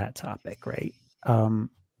handle that topic, right? Um,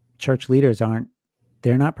 Church leaders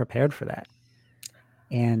they're not prepared for that.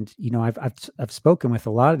 And I've spoken with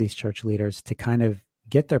a lot of these church leaders to kind of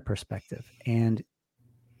get their perspective, and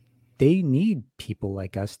they need people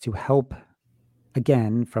like us to help,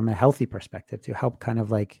 again, from a healthy perspective, to help kind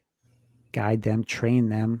of like guide them, train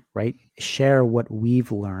them, right? Share what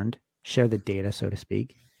we've learned, share the data, so to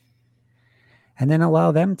speak, and then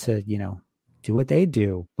allow them to, do what they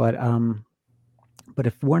do. But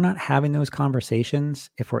if we're not having those conversations,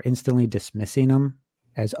 if we're instantly dismissing them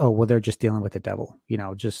as, oh, well, they're just dealing with the devil,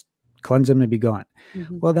 just cleanse them and be gone.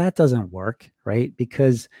 Mhm. Well, that doesn't work, right?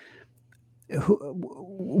 Because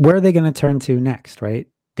where are they going to turn to next, right?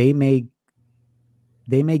 They may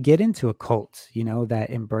they may get into a cult, that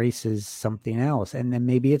embraces something else, and then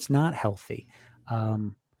maybe it's not healthy.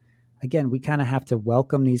 Um, Again, we kind of have to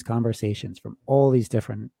welcome these conversations from all these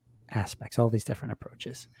different aspects, all these different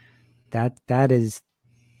approaches. That is,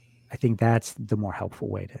 I think that's the more helpful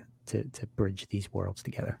way to bridge these worlds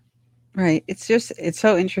together. Right. It's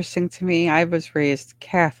so interesting to me. I was raised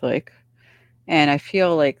Catholic, and I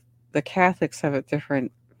feel like the Catholics have a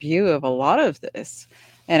different view of a lot of this.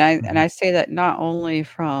 And I say that not only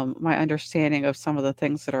from my understanding of some of the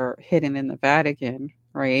things that are hidden in the Vatican,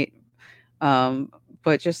 right? Um,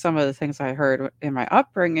 but just some of the things I heard in my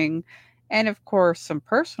upbringing, and of course some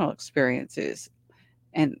personal experiences.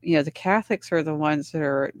 And the Catholics are the ones that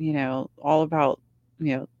are all about,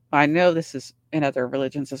 I know this is in other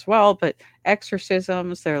religions as well, but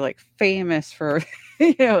exorcisms, they're like famous for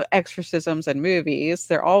exorcisms and movies.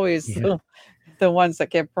 They're always Yeah. the ones that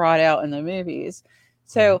get brought out in the movies. Yeah.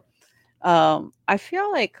 So I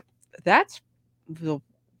feel like that's the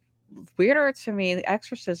weirder to me. The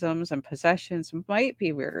exorcisms and possessions might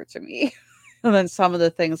be weirder to me than some of the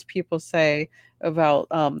things people say about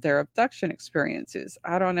their abduction experiences.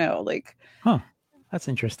 I don't know, like Huh. That's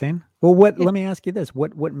interesting. Well, let yeah. me ask you this.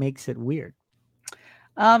 What makes it weird?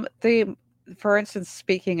 The for instance,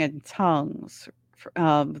 speaking in tongues,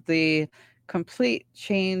 the complete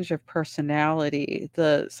change of personality,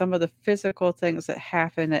 the some of the physical things that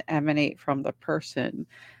happen that emanate from the person,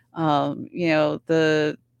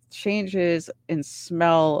 the changes in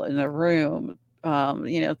smell in the room,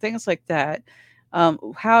 things like that.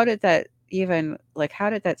 How did that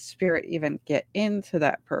spirit even get into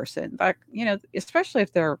that person? Like, especially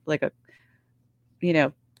if they're like a, you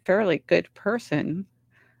know, fairly good person,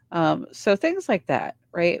 so things like that,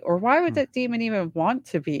 right? Or why would Hmm. that demon even want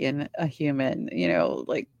to be in a human?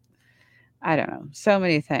 Like I don't know, so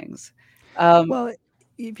many things. Um, Well,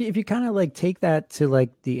 if you kind of like take that to like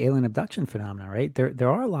the alien abduction phenomena, right? There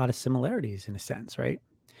are a lot of similarities in a sense, right?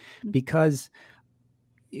 Because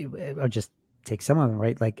I'll just take some of them,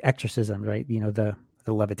 right? Like exorcism, right? The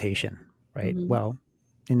levitation, right? mhm, Well,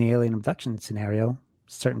 in the alien abduction scenario,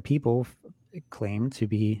 certain people claim to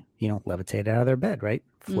be, levitated out of their bed, right?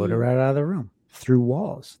 Floated mhm, right out of the room, through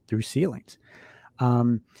walls, through ceilings.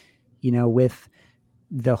 Um, with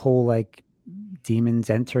the whole like demons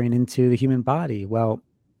entering into the human body. Well,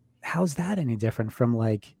 how's that any different from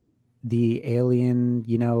like the alien,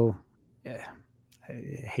 eh, I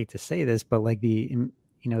hate to say this, but like the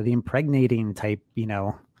impregnating type,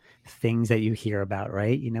 things that you hear about,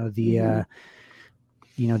 right? mhm.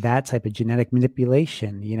 That type of genetic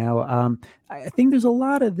manipulation, I think there's a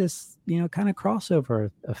lot of this, kind of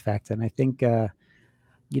crossover effect. And I think,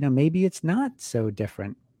 maybe it's not so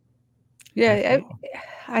different after Yeah, all.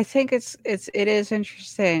 I think it is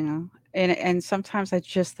interesting, and sometimes I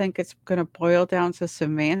just think it's going to boil down to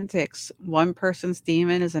semantics. One person's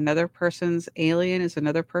demon is another person's alien, is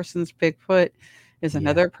another person's Bigfoot, is Yeah.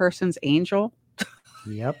 another person's angel.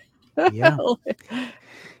 Yep. Yeah.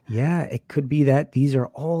 Yeah. It could be that these are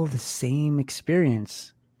all the same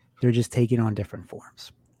experience. They're just taking on different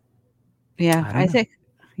forms. Yeah, I don't I know. think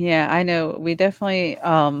yeah, I know. We definitely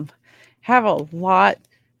have a lot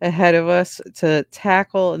ahead of us to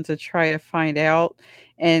tackle and to try to find out.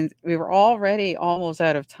 And we were already almost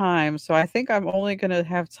out of time, so I think I'm only going to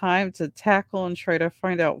have time to tackle and try to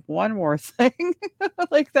find out one more thing.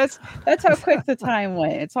 Like that's how quick the time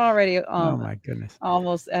went. It's already Oh my goodness.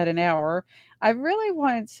 almost at an hour. I really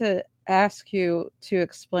wanted to ask you to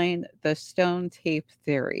explain the stone tape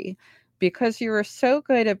theory because you were so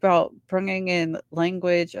good about bringing in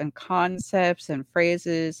language and concepts and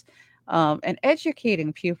phrases, and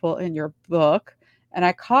educating people in your book. And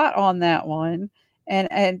I caught on that one.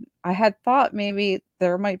 And I had thought maybe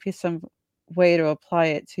there might be some way to apply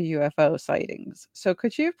it to UFO sightings. So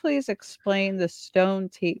could you please explain the stone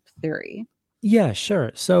tape theory? Yeah,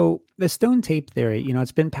 sure. So the stone tape theory,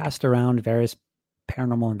 it's been passed around various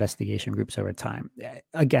paranormal investigation groups over time.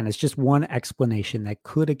 Again, it's just one explanation that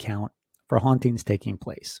could account for hauntings taking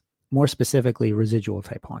place, more specifically, residual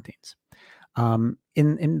type hauntings. In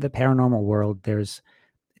the paranormal world, there's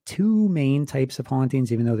two main types of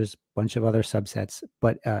hauntings, even though there's a bunch of other subsets,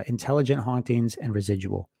 but intelligent hauntings and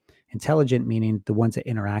residual. Intelligent meaning the ones that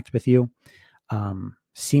interact with you,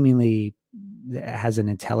 seemingly has an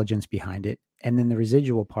intelligence behind it. And then the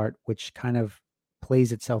residual part, which kind of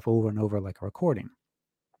plays itself over and over like a recording.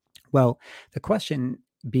 Well, the question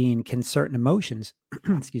being, can certain emotions,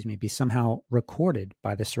 excuse me, be somehow recorded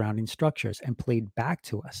by the surrounding structures and played back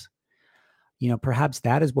to us? Perhaps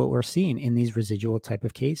that is what we're seeing in these residual type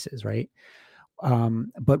of cases, right?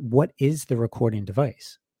 But what is the recording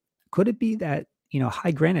device? Could it be that,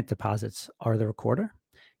 high granite deposits are the recorder?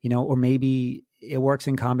 Or maybe it works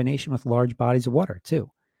in combination with large bodies of water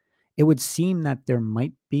too. It would seem that there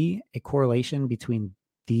might be a correlation between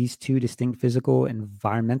these two distinct physical and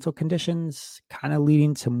environmental conditions, kind of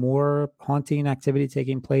leading to more haunting activity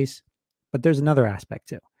taking place. But there's another aspect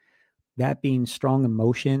too, that being strong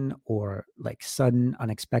emotion or like sudden,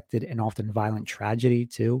 unexpected, and often violent tragedy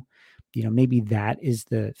too. maybe that is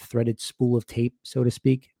the threaded spool of tape, so to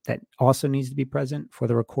speak, that also needs to be present for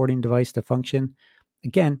the recording device to function.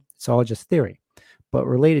 Again, it's all just theory. But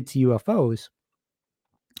related to UFOs,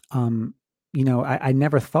 I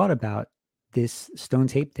never thought about this stone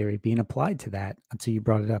tape theory being applied to that until you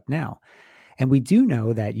brought it up now. And we do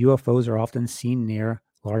know that UFOs are often seen near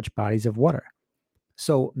large bodies of water.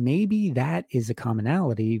 So maybe that is a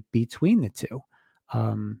commonality between the two.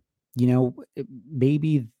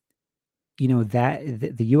 Maybe, that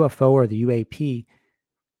the UFO or the UAP,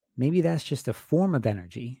 maybe that's just a form of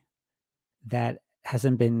energy that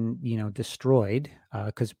hasn't been, destroyed,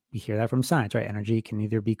 because we hear that from science, right? Energy can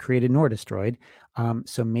neither be created nor destroyed.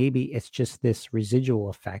 So maybe it's just this residual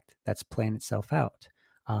effect that's playing itself out.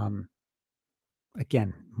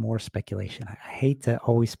 Again, more speculation. I hate to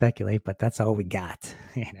always speculate, but that's all we got,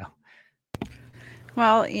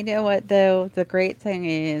 Well, you know what, though? The great thing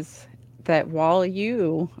is that while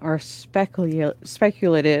you are speculative,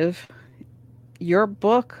 your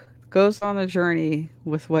book goes on a journey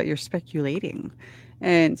with what you're speculating.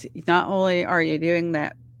 And not only are you doing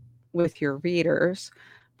that with your readers,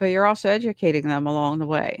 but you're also educating them along the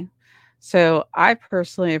way. So I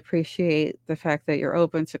personally appreciate the fact that you're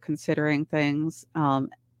open to considering things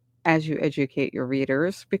as you educate your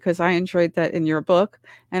readers, because I enjoyed that in your book,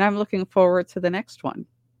 and I'm looking forward to the next one.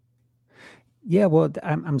 Yeah, well,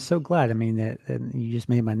 I'm so glad. I mean, that you just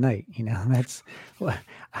made my night. That's well,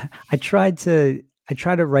 I tried to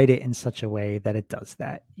write it in such a way that it does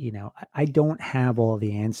that. I don't have all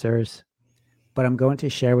the answers, but I'm going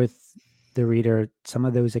to share with the reader some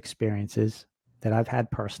of those experiences that I've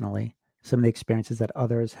had personally, some of the experiences that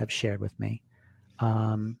others have shared with me,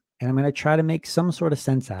 and I'm going to try to make some sort of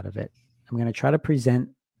sense out of it. I'm going to try to present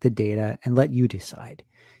the data and let you decide.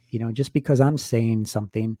 Just because I'm saying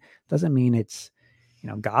something doesn't mean it's,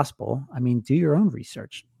 gospel. I mean, do your own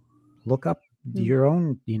research, look up Mm. your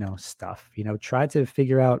own, stuff, try to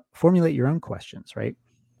figure out, formulate your own questions, right?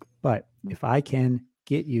 But if I can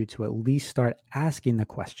get you to at least start asking the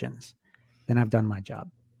questions, then I've done my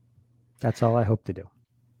job. That's all I hope to do.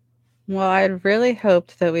 Well, I'd really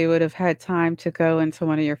hoped that we would have had time to go into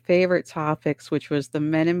one of your favorite topics, which was the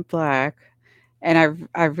Men in Black. And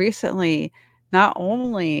I've recently not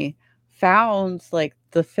only found like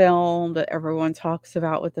the film that everyone talks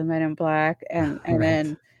about with the Men in Black, and Right.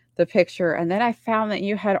 then the picture, and then I found that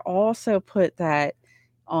you had also put that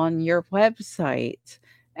on your website.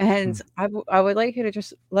 And Mm. I would like you to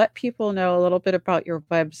just let people know a little bit about your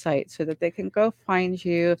website so that they can go find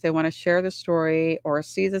you if they want to share the story or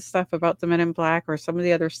see the stuff about the Men in Black or some of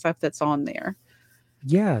the other stuff that's on there.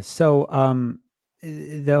 Yeah. So,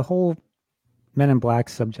 the whole Men in Black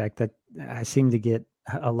subject, that I seem to get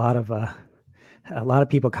a lot of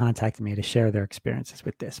people contacting me to share their experiences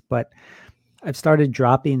with this, but I've started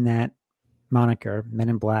dropping that moniker, Men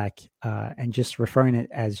in Black, and just referring it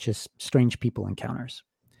as just strange people encounters.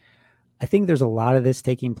 I think there's a lot of this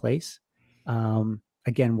taking place.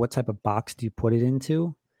 Again, what type of box do you put it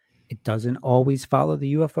into? It doesn't always follow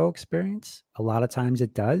the UFO experience. A lot of times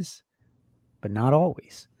it does, but not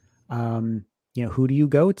always. Who do you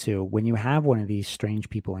go to when you have one of these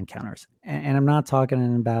strange people encounters? And I'm not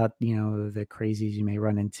talking about, the crazies you may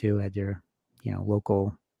run into at your,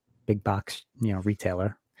 local big box,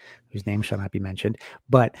 retailer whose name shall not be mentioned.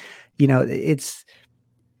 But,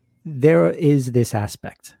 there is this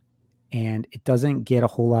aspect, and it doesn't get a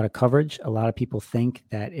whole lot of coverage. A lot of people think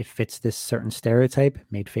that it fits this certain stereotype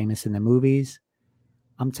made famous in the movies.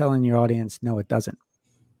 I'm telling your audience, no, it doesn't.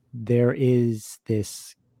 There is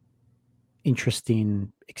this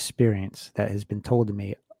interesting experience that has been told to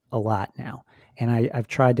me a lot now. And I've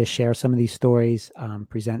tried to share some of these stories,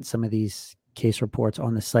 present some of these case reports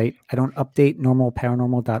on the site. I don't update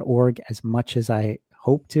normalparanormal.org as much as I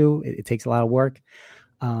hope to. It takes a lot of work.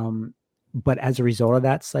 But as a result of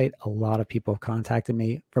that site, a lot of people have contacted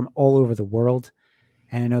me from all over the world.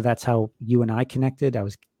 And I know that's how you and I connected. I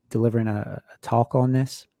was delivering a talk on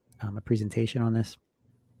this, a presentation on this.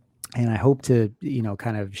 And I hope to,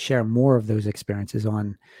 kind of share more of those experiences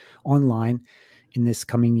online in this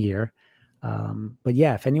coming year. But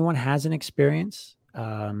yeah, if anyone has an experience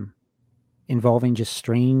involving just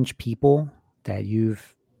strange people that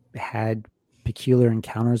you've had peculiar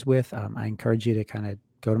encounters with, I encourage you to kind of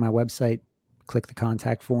go to my website, click the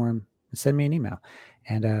contact form, and send me an email.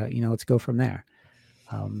 And, let's go from there.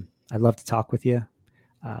 I'd love to talk with you.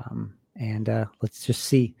 And let's just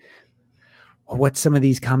see what some of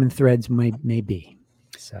these common threads may be.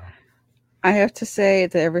 So, I have to say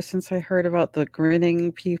that ever since I heard about the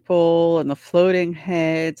grinning people and the floating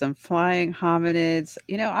heads and flying hominids,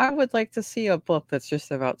 I would like to see a book that's just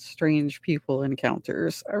about strange people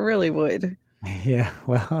encounters. I really would. Yeah,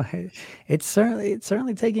 well, it's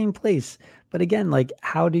certainly taking place. But again, like,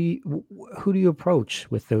 how do you who do you approach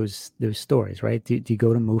with those stories, right? Do you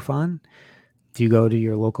go to MUFON? Do you go to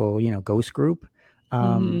your local, ghost group?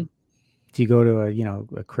 Hmm. Do you go to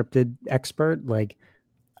a cryptid expert? Like,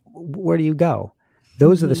 where do you go?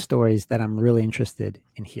 Those are the Hmm. stories that I'm really interested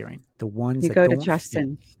in hearing. The ones You that go to don't fit.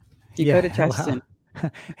 Justin. You go to Yeah, well, Justin.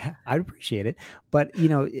 I'd appreciate it. But,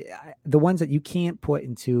 the ones that you can't put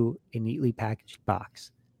into a neatly packaged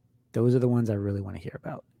box, those are the ones I really want to hear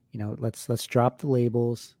about. Let's drop the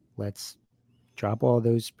labels. Let's drop all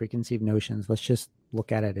those preconceived notions. Let's just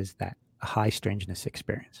look at it as that a high strangeness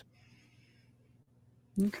experience.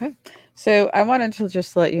 Okay. So I wanted to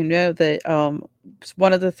just let you know that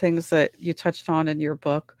one of the things that you touched on in your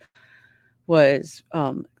book was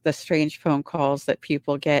the strange phone calls that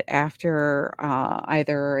people get after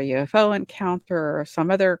either a UFO encounter or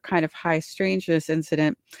some other kind of high strangeness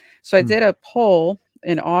incident. So I Hmm. did a poll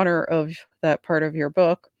in honor of that part of your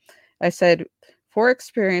book. I said, for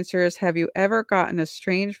experiencers, have you ever gotten a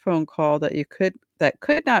strange phone call that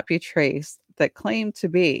could not be traced that claimed to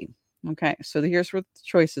be? Okay, so here's what the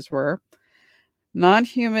choices were: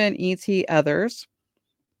 non-human ET others,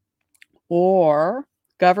 or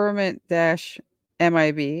government dash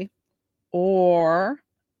MIB, or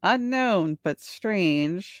unknown but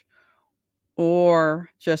strange, or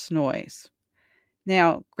just noise.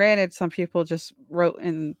 Now, granted, some people just wrote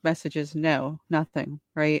in messages, no, nothing,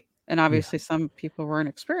 right? And Yeah. obviously, some people weren't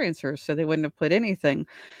experiencers, so they wouldn't have put anything.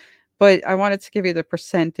 But I wanted to give you the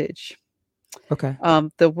percentage. Okay.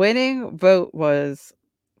 The winning vote was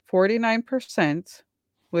 49%,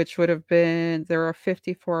 which would have been, there were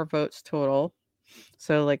 54 votes total.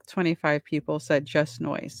 So, like 25 people said just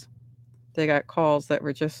noise. They got calls that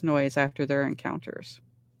were just noise after their encounters.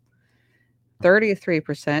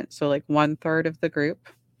 33%, so like one third of the group,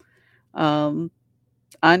 um,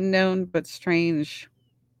 unknown but strange.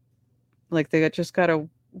 Like just got a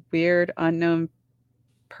weird unknown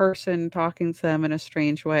person talking to them in a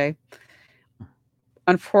strange way.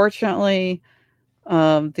 Unfortunately,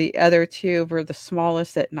 the other two were the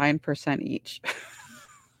smallest at 9% each.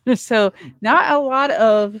 So, not a lot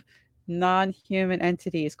of non-human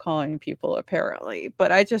entities calling people apparently,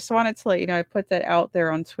 but I just wanted to let you know I put that out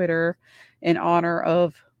there on Twitter in honor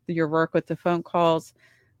of your work with the phone calls.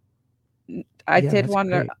 I Yeah, did that's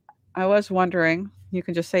wonder great. I was wondering, you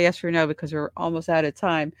can just say yes or no because we're almost out of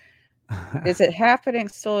time. Is it happening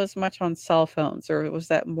still as much on cell phones, or was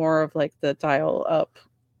that more of like the dial up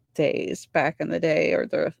days back in the day, or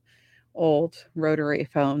the old rotary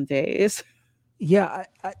phone days? Yeah,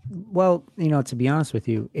 well, to be honest with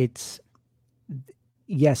you,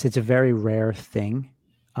 yes, it's a very rare thing.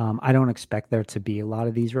 I don't expect there to be a lot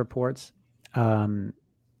of these reports. Um,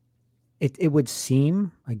 it would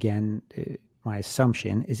seem, again, my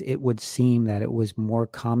assumption is it would seem that it was more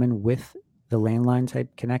common with the landline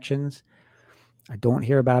type connections. I don't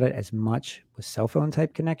hear about it as much with cell phone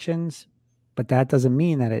type connections, but that doesn't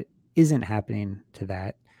mean that it isn't happening to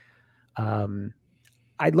that. Um,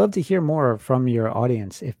 I'd love to hear more from your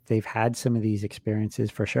audience if they've had some of these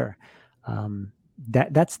experiences for sure. Um,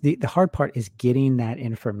 that's the hard part is getting that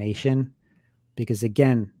information because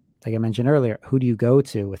again, like I mentioned earlier, who do you go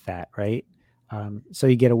to with that, right? So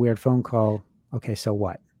you get a weird phone call. Okay, so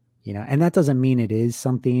what? And that doesn't mean it is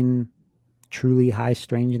something truly high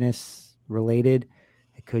strangeness related.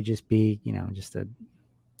 It could just be, just I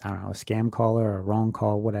don't know, a scam caller or a wrong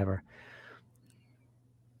call, whatever.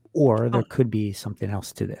 Or there could be something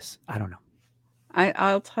else to this. I don't know.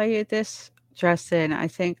 I'll tell you this, Justin. I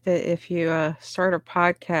think that if you start a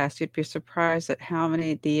podcast, you'd be surprised at how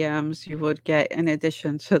many DMs you would get in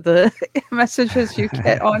addition to the messages you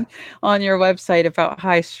get on your website about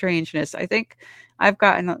high strangeness. I think I've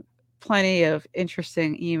gotten plenty of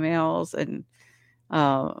interesting emails and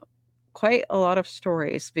uh, quite a lot of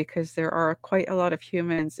stories because there are quite a lot of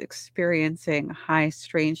humans experiencing high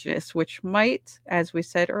strangeness, which might, as we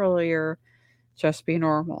said earlier, just be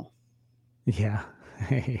normal. Yeah.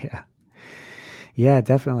 Yeah. Yeah,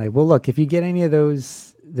 definitely. Well, look, if you get any of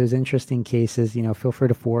those interesting cases, feel free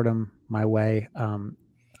to forward them my way.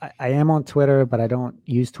 I am on Twitter, but I don't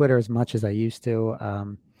use Twitter as much as I used to.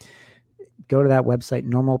 Go to that website,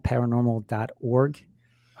 normalparanormal.org.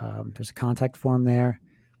 There's a contact form there.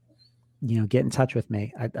 Get in touch with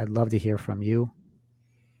me. I'd love to hear from you.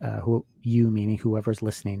 Who you meaning whoever's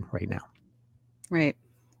listening right now. Right.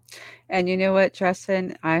 And you know what,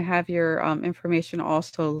 Justin? I have your information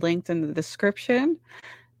also linked in the description.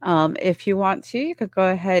 If you want to, you could go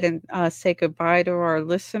ahead and say goodbye to our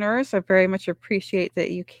listeners. I very much appreciate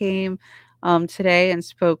that you came today and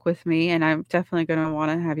spoke with me, and I'm definitely going to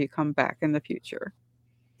want to have you come back in the future.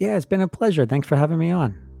 Yeah, it's been a pleasure. Thanks for having me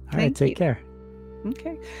on. All right, Thank you. take care.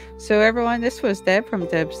 Okay. So, everyone, this was Deb from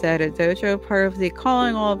Deb's Data Dojo, part of the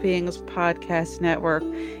Calling All Beings podcast network.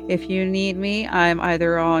 If you need me, I'm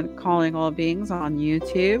either on Calling All Beings on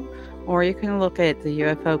YouTube, or you can look at the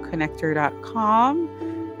UFOconnector.com,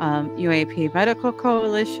 UAP Medical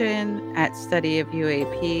Coalition, at Study of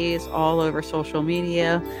UAPs, all over social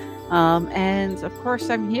media. And of course,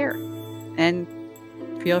 I'm here. And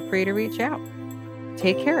feel free to reach out.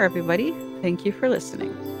 Take care, everybody. Thank you for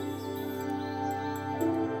listening.